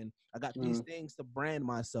cups and I got these things to brand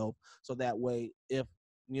myself. So that way, if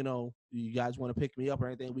you guys want to pick me up or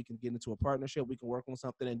anything, we can get into a partnership, we can work on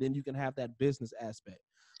something, and then you can have that business aspect.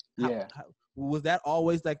 How, was that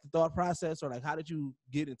always like the thought process, or like how did you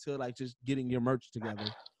get into like just getting your merch together?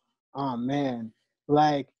 Oh man,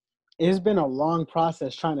 like it's been a long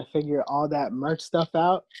process trying to figure all that merch stuff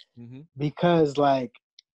out, because like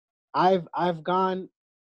I've gone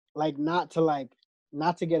like not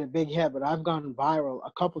to get a big head, but I've gone viral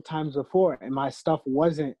a couple times before and my stuff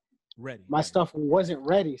wasn't ready. Stuff wasn't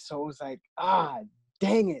ready. So it was like,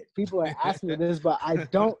 dang it. People are asking me this, but I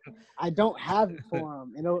don't have it for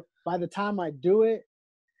them. By the time I do it,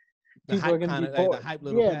 people are going to be bored. Like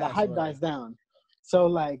the hype dies down. So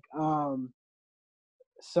like,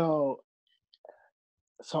 so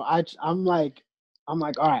I'm like, all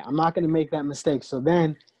right, I'm not going to make that mistake. So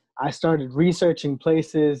then I started researching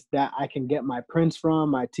places that I can get my prints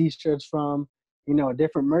from, my T-shirts from,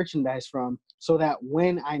 different merchandise from, so that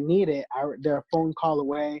when I need it, they're a phone call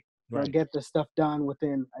away. They'll Right. get the stuff done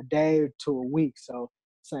within a day to a week. So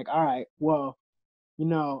it's like, all right, well,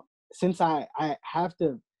 since I have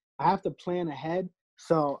to plan ahead.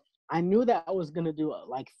 So I knew that I was gonna do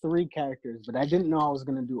like 3 characters, but I didn't know I was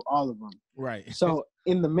gonna do all of them. Right. So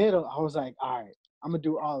in the middle, I was like, all right, I'm gonna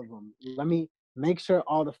do all of them. Let me make sure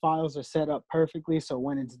all the files are set up perfectly, so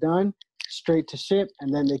when it's done, straight to ship,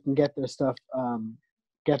 and then they can get their stuff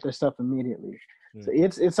immediately. Yeah. So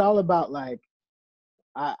it's all about like,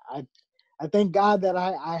 I I thank God that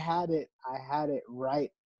I had it right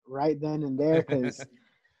then and there, because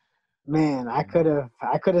man, I could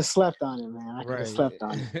have slept on it, man. I could have Right. slept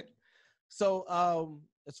on it. So,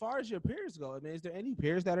 as far as your peers go, I mean, is there any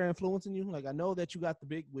peers that are influencing you? Like, I know that you got the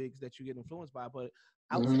big wigs that you get influenced by, but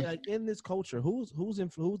outside, Mhm. like in this culture, who's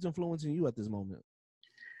influencing you at this moment?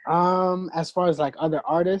 As far as like other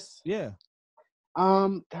artists, Yeah.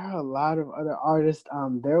 there are a lot of other artists.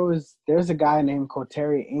 There's a guy named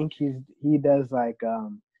Koteri Inc. He does like uh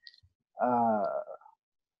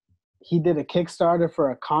he did a Kickstarter for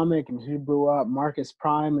a comic and he blew up. Marcus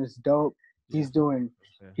Prime is dope. Yeah.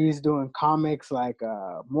 Yeah. He's doing comics like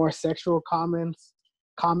more sexual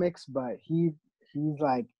comics, but he's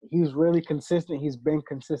really consistent. He's been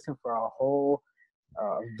consistent for a whole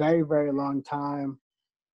very, very long time.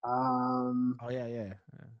 Oh yeah.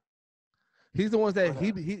 He's the ones that What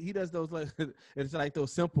he does those, like it's like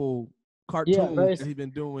those simple Yeah, cartoons very that he's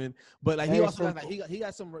been doing, but like he very also got like simple. he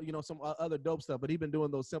got some some other dope stuff, but he's been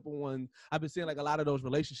doing those simple ones. I've been seeing like a lot of those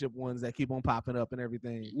relationship ones that keep on popping up and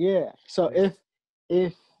everything. Yeah. So Yeah.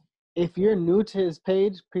 if if you're new to his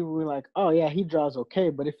page, people will be like, "Oh yeah, he draws okay."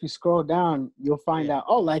 But if you scroll down, you'll Oh find yeah. out,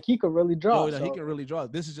 "Oh, like he could really Yo, draw." like, he So can really draw.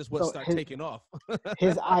 This is just what so start taking off.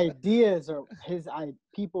 his ideas are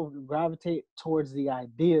people gravitate towards the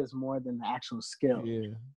ideas more than the actual skill.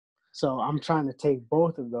 Yeah. So I'm trying to take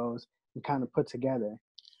both of those and kind of put together.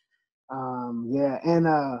 Yeah, and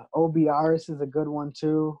OBRS is a good one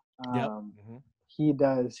too. Yep. He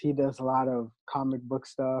does a lot of comic book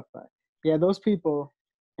stuff. Yeah, those people,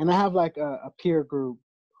 and I have like a peer group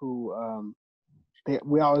who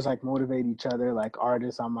we always like motivate each other, like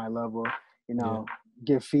artists on my level, Yeah.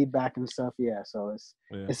 give feedback and stuff. Yeah, so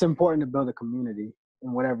Yeah. it's important to build a community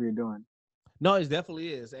in whatever you're doing. No, it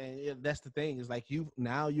definitely is, and that's the thing. Is like you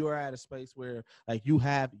are at a space where like you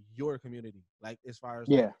have your community, like as far as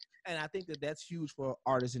like, Yeah. and I think that that's huge for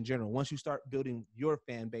artists in general. Once you start building your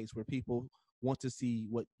fan base where people want to see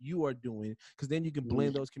what you are doing, because then you can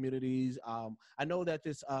blend those communities. I know that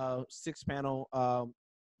this 6-panel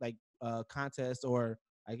like contest, or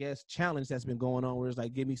I guess challenge that's been going on, where it's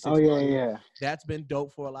like give me Oh six yeah, artists. yeah. That's been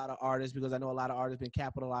dope for a lot of artists, because I know a lot of artists been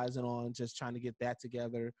capitalizing on just trying to get that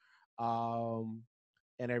together, and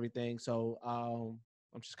everything. So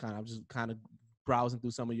I'm just kind of browsing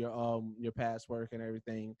through some of your past work and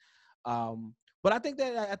everything. But I think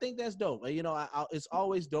that's dope. Like, it's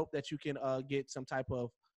always dope that you can get some type of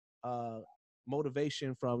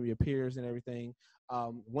motivation from your peers and everything.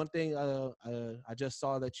 One thing I just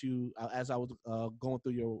saw that you, as I was going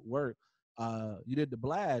through your work, you did the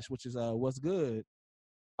Blash, which is What's Good.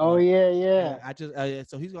 Oh Uh, yeah, yeah, yeah.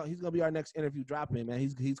 so he's gonna be our next interview dropping, man.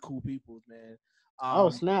 He's cool people, man. Oh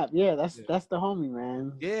Um, snap, yeah. That's yeah, that's the homie,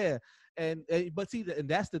 man. yeah, and but see, and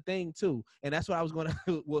that's the thing too, and that's what I was gonna.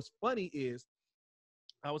 What's funny is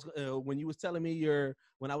I was when you was telling me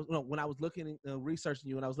when I was looking researching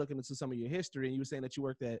you, and I was looking into some of your history, and you were saying that you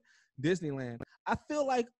worked at Disneyland. I feel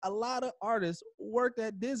like a lot of artists worked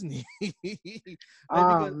at Disney, like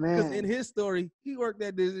Oh because in man. his story he worked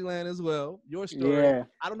at Disneyland as well. Your story, Yeah.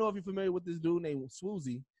 I don't know if you're familiar with this dude named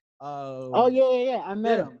Swoozy. Oh yeah, yeah, yeah. I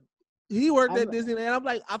met Yeah, him. he worked I at met, Disneyland. I'm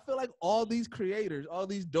like, I feel like all these creators, all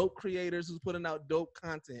these dope creators who's putting out dope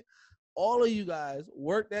content, all of you guys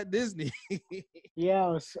worked at Disney.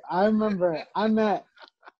 yeah, I remember I met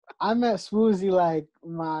Swoozy like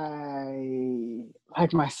my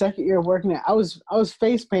second year working there. I was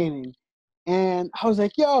face painting, and I was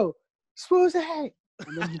like, "Yo, Swoozy!" Hey.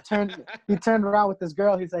 And then he turned around with this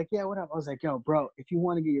girl. He's like, "Yeah, what up?" I was like, "Yo, bro, if you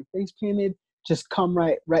want to get your face painted, just come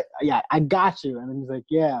right. Yeah, I got you." And then he's like,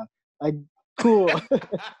 "Yeah, like cool."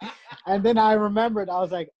 And then I remembered. I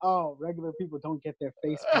was like, "Oh, regular people don't get their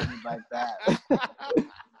face painted like that."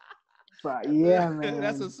 But yeah,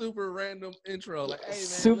 That's a man. super random intro. Like, hey man, look.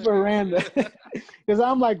 Super random. Because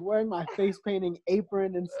I'm like wearing my face painting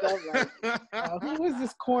apron and stuff. Like, who is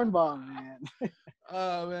this cornball, man?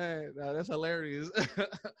 Oh man, no, that's hilarious.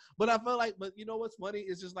 But I feel like, but you know what's funny?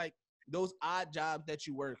 It's just like those odd jobs that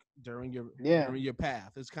you work during your Yeah.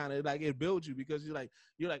 path. It's kind of like it builds you because you're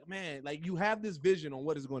like, man, like you have this vision on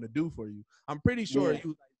what it's going to do for you. I'm pretty sure Yeah.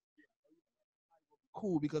 you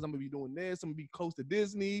cool because I'm gonna be doing this. I'm gonna be close to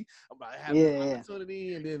Disney. I'm gonna have this Yeah.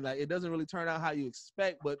 opportunity, and then like it doesn't really turn out how you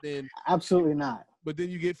expect. But then Absolutely not.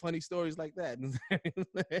 you get funny stories like that.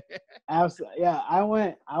 Absolutely. Yeah. I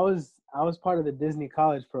was part of the Disney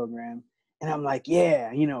college program, and I'm like,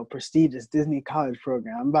 yeah, prestigious Disney college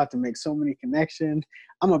program. I'm about to make so many connections.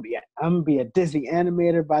 I'm gonna be a Disney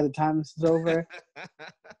animator by the time this is over.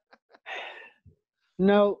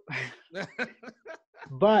 No,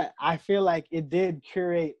 but I feel like it did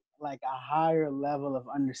curate like a higher level of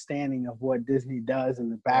understanding of what Disney does in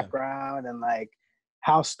the background and like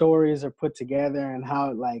how stories are put together and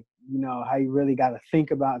how like how you really got to think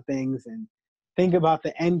about things and think about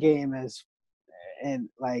the end game as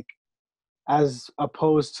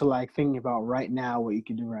opposed to like thinking about right now what you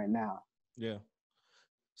can do right now. Yeah.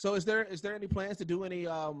 So is there any plans to do any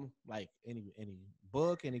like any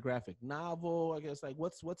book, any graphic novel? I guess like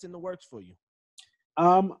what's in the works for you?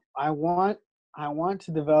 I want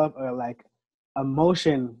to develop a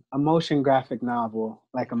motion graphic novel,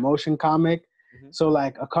 like a motion comic. Mm-hmm. So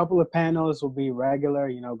like a couple of panels will be regular,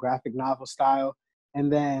 graphic novel style,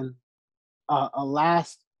 and then a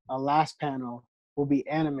last panel will be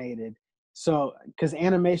animated. So because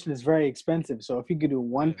animation is very expensive, so if you could do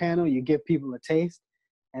one panel, you give people a taste,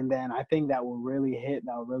 and then I think that will really hit.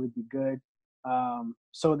 That will really be good.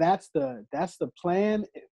 So that's the plan.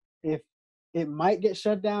 If it might get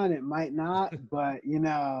shut down, it might not, but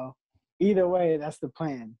either way, that's the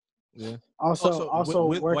plan. Yeah. Also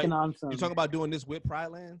working on some. You're talking about doing this with Pride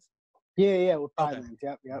Lands? Yeah, with Pride Lands.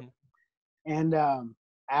 Yep. Mm-hmm. And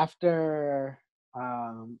after,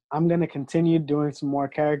 I'm gonna continue doing some more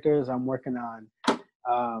characters. I'm working on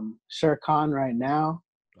Sher Khan right now.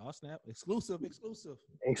 Oh snap! Exclusive.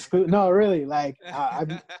 No, really. Like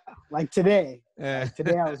like today. Like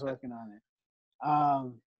today, I was working on it.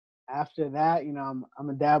 After that, I'm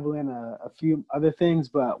gonna dabble in a few other things.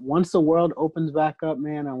 But once the world opens back up,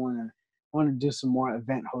 man, I wanna do some more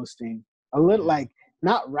event hosting. A little like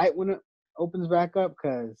not right when it opens back up,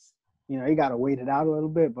 because you gotta wait it out a little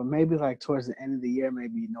bit. But maybe like towards the end of the year,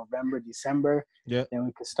 maybe November, December. Yeah. Then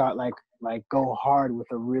we could start like go hard with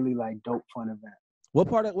a really like dope fun event. What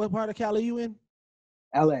part of Cali you in?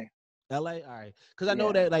 LA. All right, because I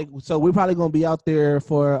know that so we're probably gonna be out there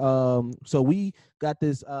for so we got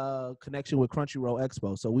this connection with Crunchyroll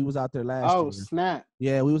Expo, so we was out there last year. Oh snap!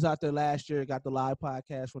 Yeah, we was out there last year, got the live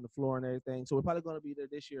podcast from the floor and everything. So we're probably gonna be there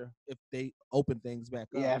this year if they open things back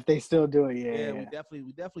up. Yeah, if they still do it, yeah. We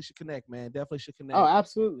definitely should connect, man. Definitely should connect. Oh,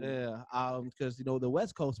 absolutely. Yeah, because the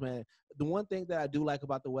West Coast, man. The one thing that I do like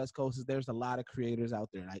about the West Coast is there's a lot of creators out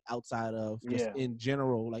there, like outside of just in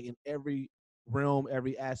general, like in every realm,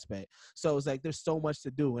 every aspect. So it's like there's so much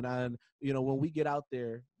to do, and when we get out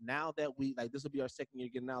there, now that we like this will be our second year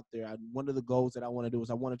getting out there. One of the goals that I want to do is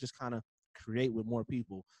I want to just kind of create with more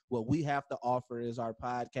people. What we have to offer is our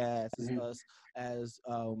podcast, is us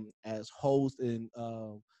as hosts and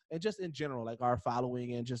just in general, like our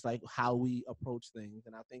following and just like how we approach things.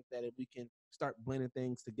 And I think that if we can start blending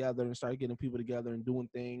things together and start getting people together and doing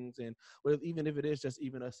things, and even if it is just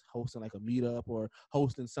even us hosting like a meetup or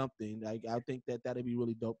hosting something, like I think that that'd be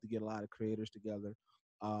really dope to get a lot of creators together.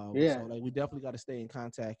 So like we definitely got to stay in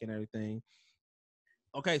contact and everything.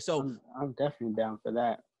 Okay, so I'm definitely down for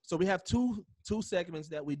that. So we have two segments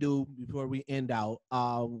that we do before we end out.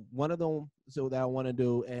 One of them that I want to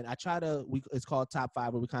do, and I try to. It's called Top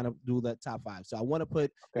 5, where we kind of do that Top 5. So I want to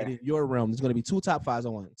put it in your realm. There's going to be 2 Top 5s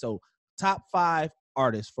on one. So Top 5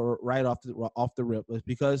 artists for right off the rip,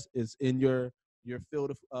 because it's in your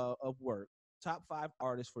field of work. Top 5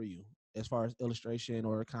 artists for you as far as illustration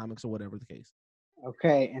or comics or whatever the case.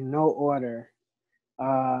 Okay, in no order.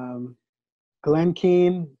 Glenn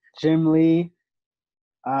Keane, Jim Lee,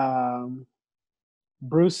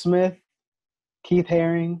 Bruce Smith, Keith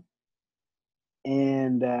Haring,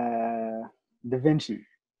 and Da Vinci.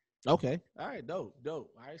 Okay. All right. Dope.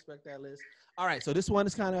 I respect that list. All right. So this one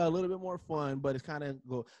is kind of a little bit more fun, but it's kind of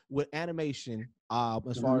with animation.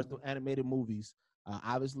 As far as the animated movies,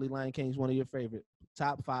 obviously Lion King is one of your favorite.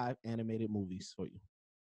 Top 5 animated movies for you.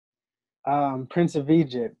 Prince of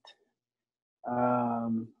Egypt,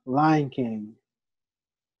 Lion King,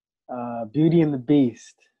 Beauty and the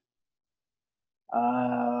Beast.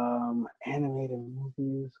 Animated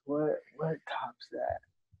movies. What tops that?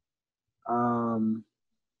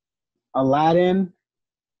 Aladdin,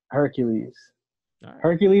 Hercules. Right.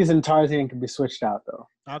 Hercules and Tarzan can be switched out though.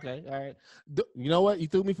 Okay, all right. You know what? You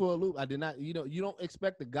threw me for a loop. I did not. You don't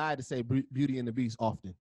expect the guy to say Beauty and the Beast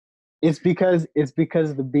often. It's because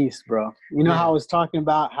of the beast, bro. You know Yeah. how I was talking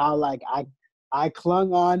about how like I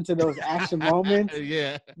clung on to those action moments.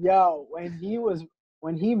 Yeah. Yo,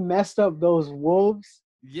 when he messed up those wolves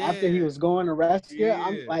after he Yeah. was going to rescue,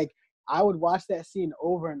 I'm Yeah. like I would watch that scene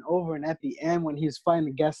over and over, and at the end when he was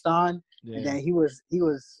fighting Gaston, and Yeah. then he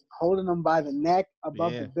was holding him by the neck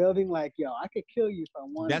above the Yeah. building, like, yo, I could kill you if I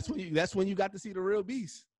wanted, That's when you got to see the real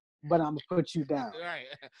beast. but I'm gonna put you down. Right.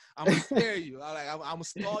 I'm gonna scare you. I'm gonna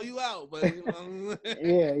stall you out, but you know.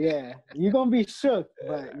 Yeah. You're gonna be shook,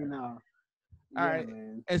 but All yeah, right.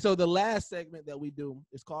 man. And so the last segment that we do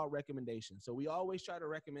is called recommendations. So we always try to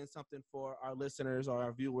recommend something for our listeners or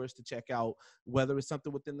our viewers to check out, whether it's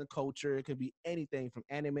something within the culture. It could be anything from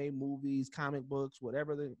anime, movies, comic books,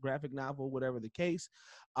 whatever the graphic novel, whatever the case.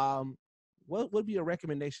 What would be a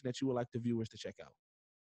recommendation that you would like the viewers to check out?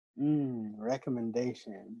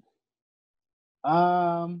 Recommendation.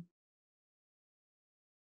 Um,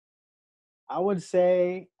 I would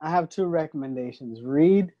say I have two recommendations.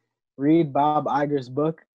 Read Bob Iger's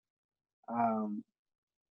book, um,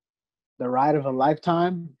 The Ride of a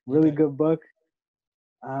Lifetime. Really Okay. good book.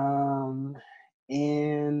 Um,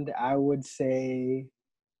 and I would say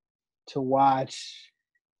to watch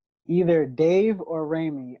either Dave or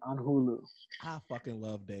Raimi on Hulu. I fucking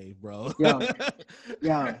love Dave, bro. Yo,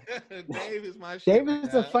 yo, Dave is my shit Dave right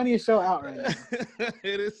is the now. funniest show out right now.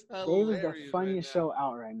 It is Dave is the hilarious right funniest now. show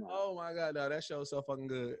out right now. Oh my god, no, that show is so fucking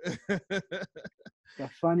good. The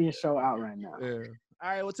funniest show out right now. Yeah. All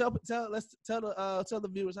right. Well, tell the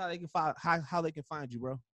viewers how they can find how they can find you,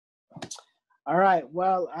 bro. All right.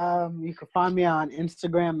 Well, you can find me on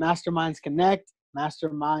Instagram, Masterminds Connect.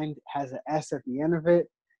 Mastermind has an S at the end of it.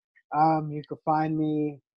 You can find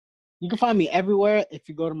me. You can find me everywhere if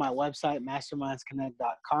you go to my website,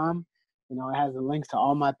 mastermindsconnect.com. It has the links to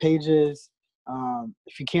all my pages.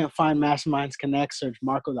 If you can't find Masterminds Connect, search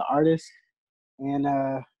Marco the Artist. And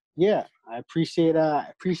yeah, I appreciate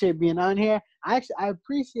being on here. I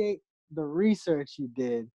appreciate the research you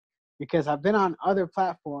did, because I've been on other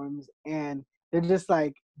platforms and they're just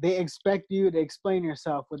like, they expect you to explain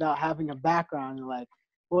yourself without having a background. And like,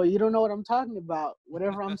 well, you don't know what I'm talking about,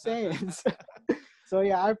 whatever I'm saying. So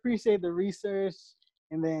yeah, I appreciate the research,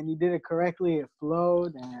 and then you did it correctly. It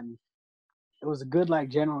flowed, and it was a good like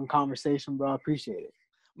general conversation, bro. I appreciate it.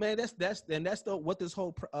 Man, that's what this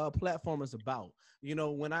whole platform is about.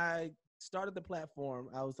 When I started the platform,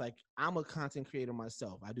 I was like, I'm a content creator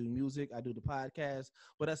myself. I do music, I do the podcast,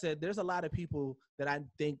 but I said there's a lot of people that I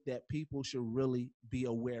think that people should really be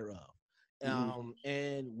aware of.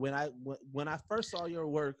 And when I first saw your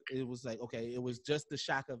work, it was like, okay, it was just the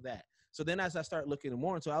shock of that. So then as I started looking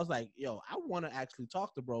more into it, I was like, yo, I want to actually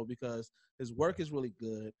talk to bro because his work is really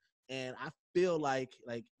good. And I feel like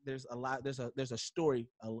there's a story,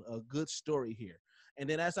 a good story here. And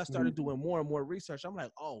then as I started doing more and more research, I'm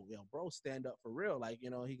like, oh, bro, stand up for real. Like,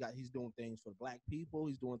 he's doing things for Black people.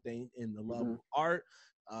 He's doing things in the love of art.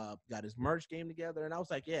 Got his merch game together. And I was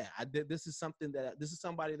like, yeah, this is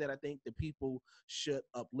somebody that I think the people should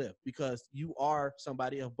uplift, because you are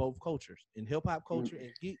somebody of both cultures, in hip hop culture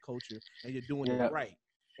and geek culture, and you're doing it right.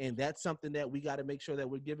 And that's something that we got to make sure that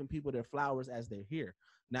we're giving people their flowers as they're here.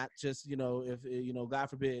 Not just, if, God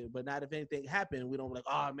forbid, but not if anything happened, we don't be like,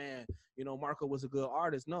 oh man, Marco was a good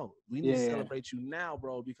artist. No, we need to celebrate you now,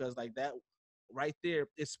 bro, because like that right there,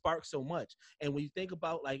 it sparks so much. And when you think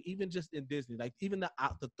about like, even just in Disney, like even the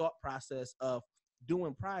thought process of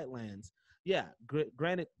doing Pride Lands, yeah,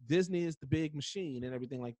 granted, Disney is the big machine and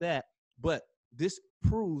everything like that, but this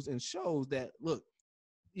proves and shows that, look,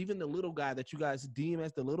 even the little guy that you guys deem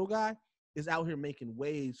as the little guy is out here making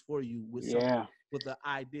waves for you with something, with the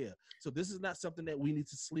idea. So this is not something that we need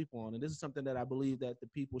to sleep on. And this is something that I believe that the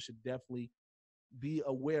people should definitely be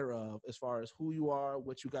aware of, as far as who you are,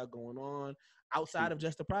 what you got going on outside of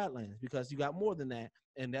just the Pride Lands, because you got more than that.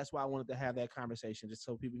 And that's why I wanted to have that conversation, just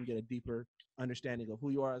so people can get a deeper understanding of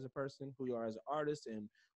who you are as a person, who you are as an artist, and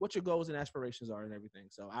what your goals and aspirations are and everything.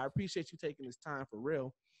 So I appreciate you taking this time for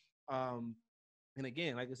real. And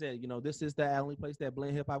again, like I said, this is the only place that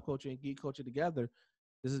blend hip hop culture and geek culture together.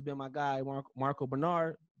 This has been my guy, Marco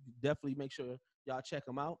Bernard. Definitely make sure y'all check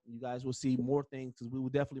him out. You guys will see more things, because we will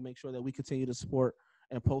definitely make sure that we continue to support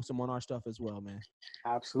and post them on our stuff as well, man.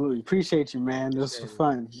 Absolutely. Appreciate you, man. This was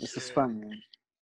fun. This was fun, man.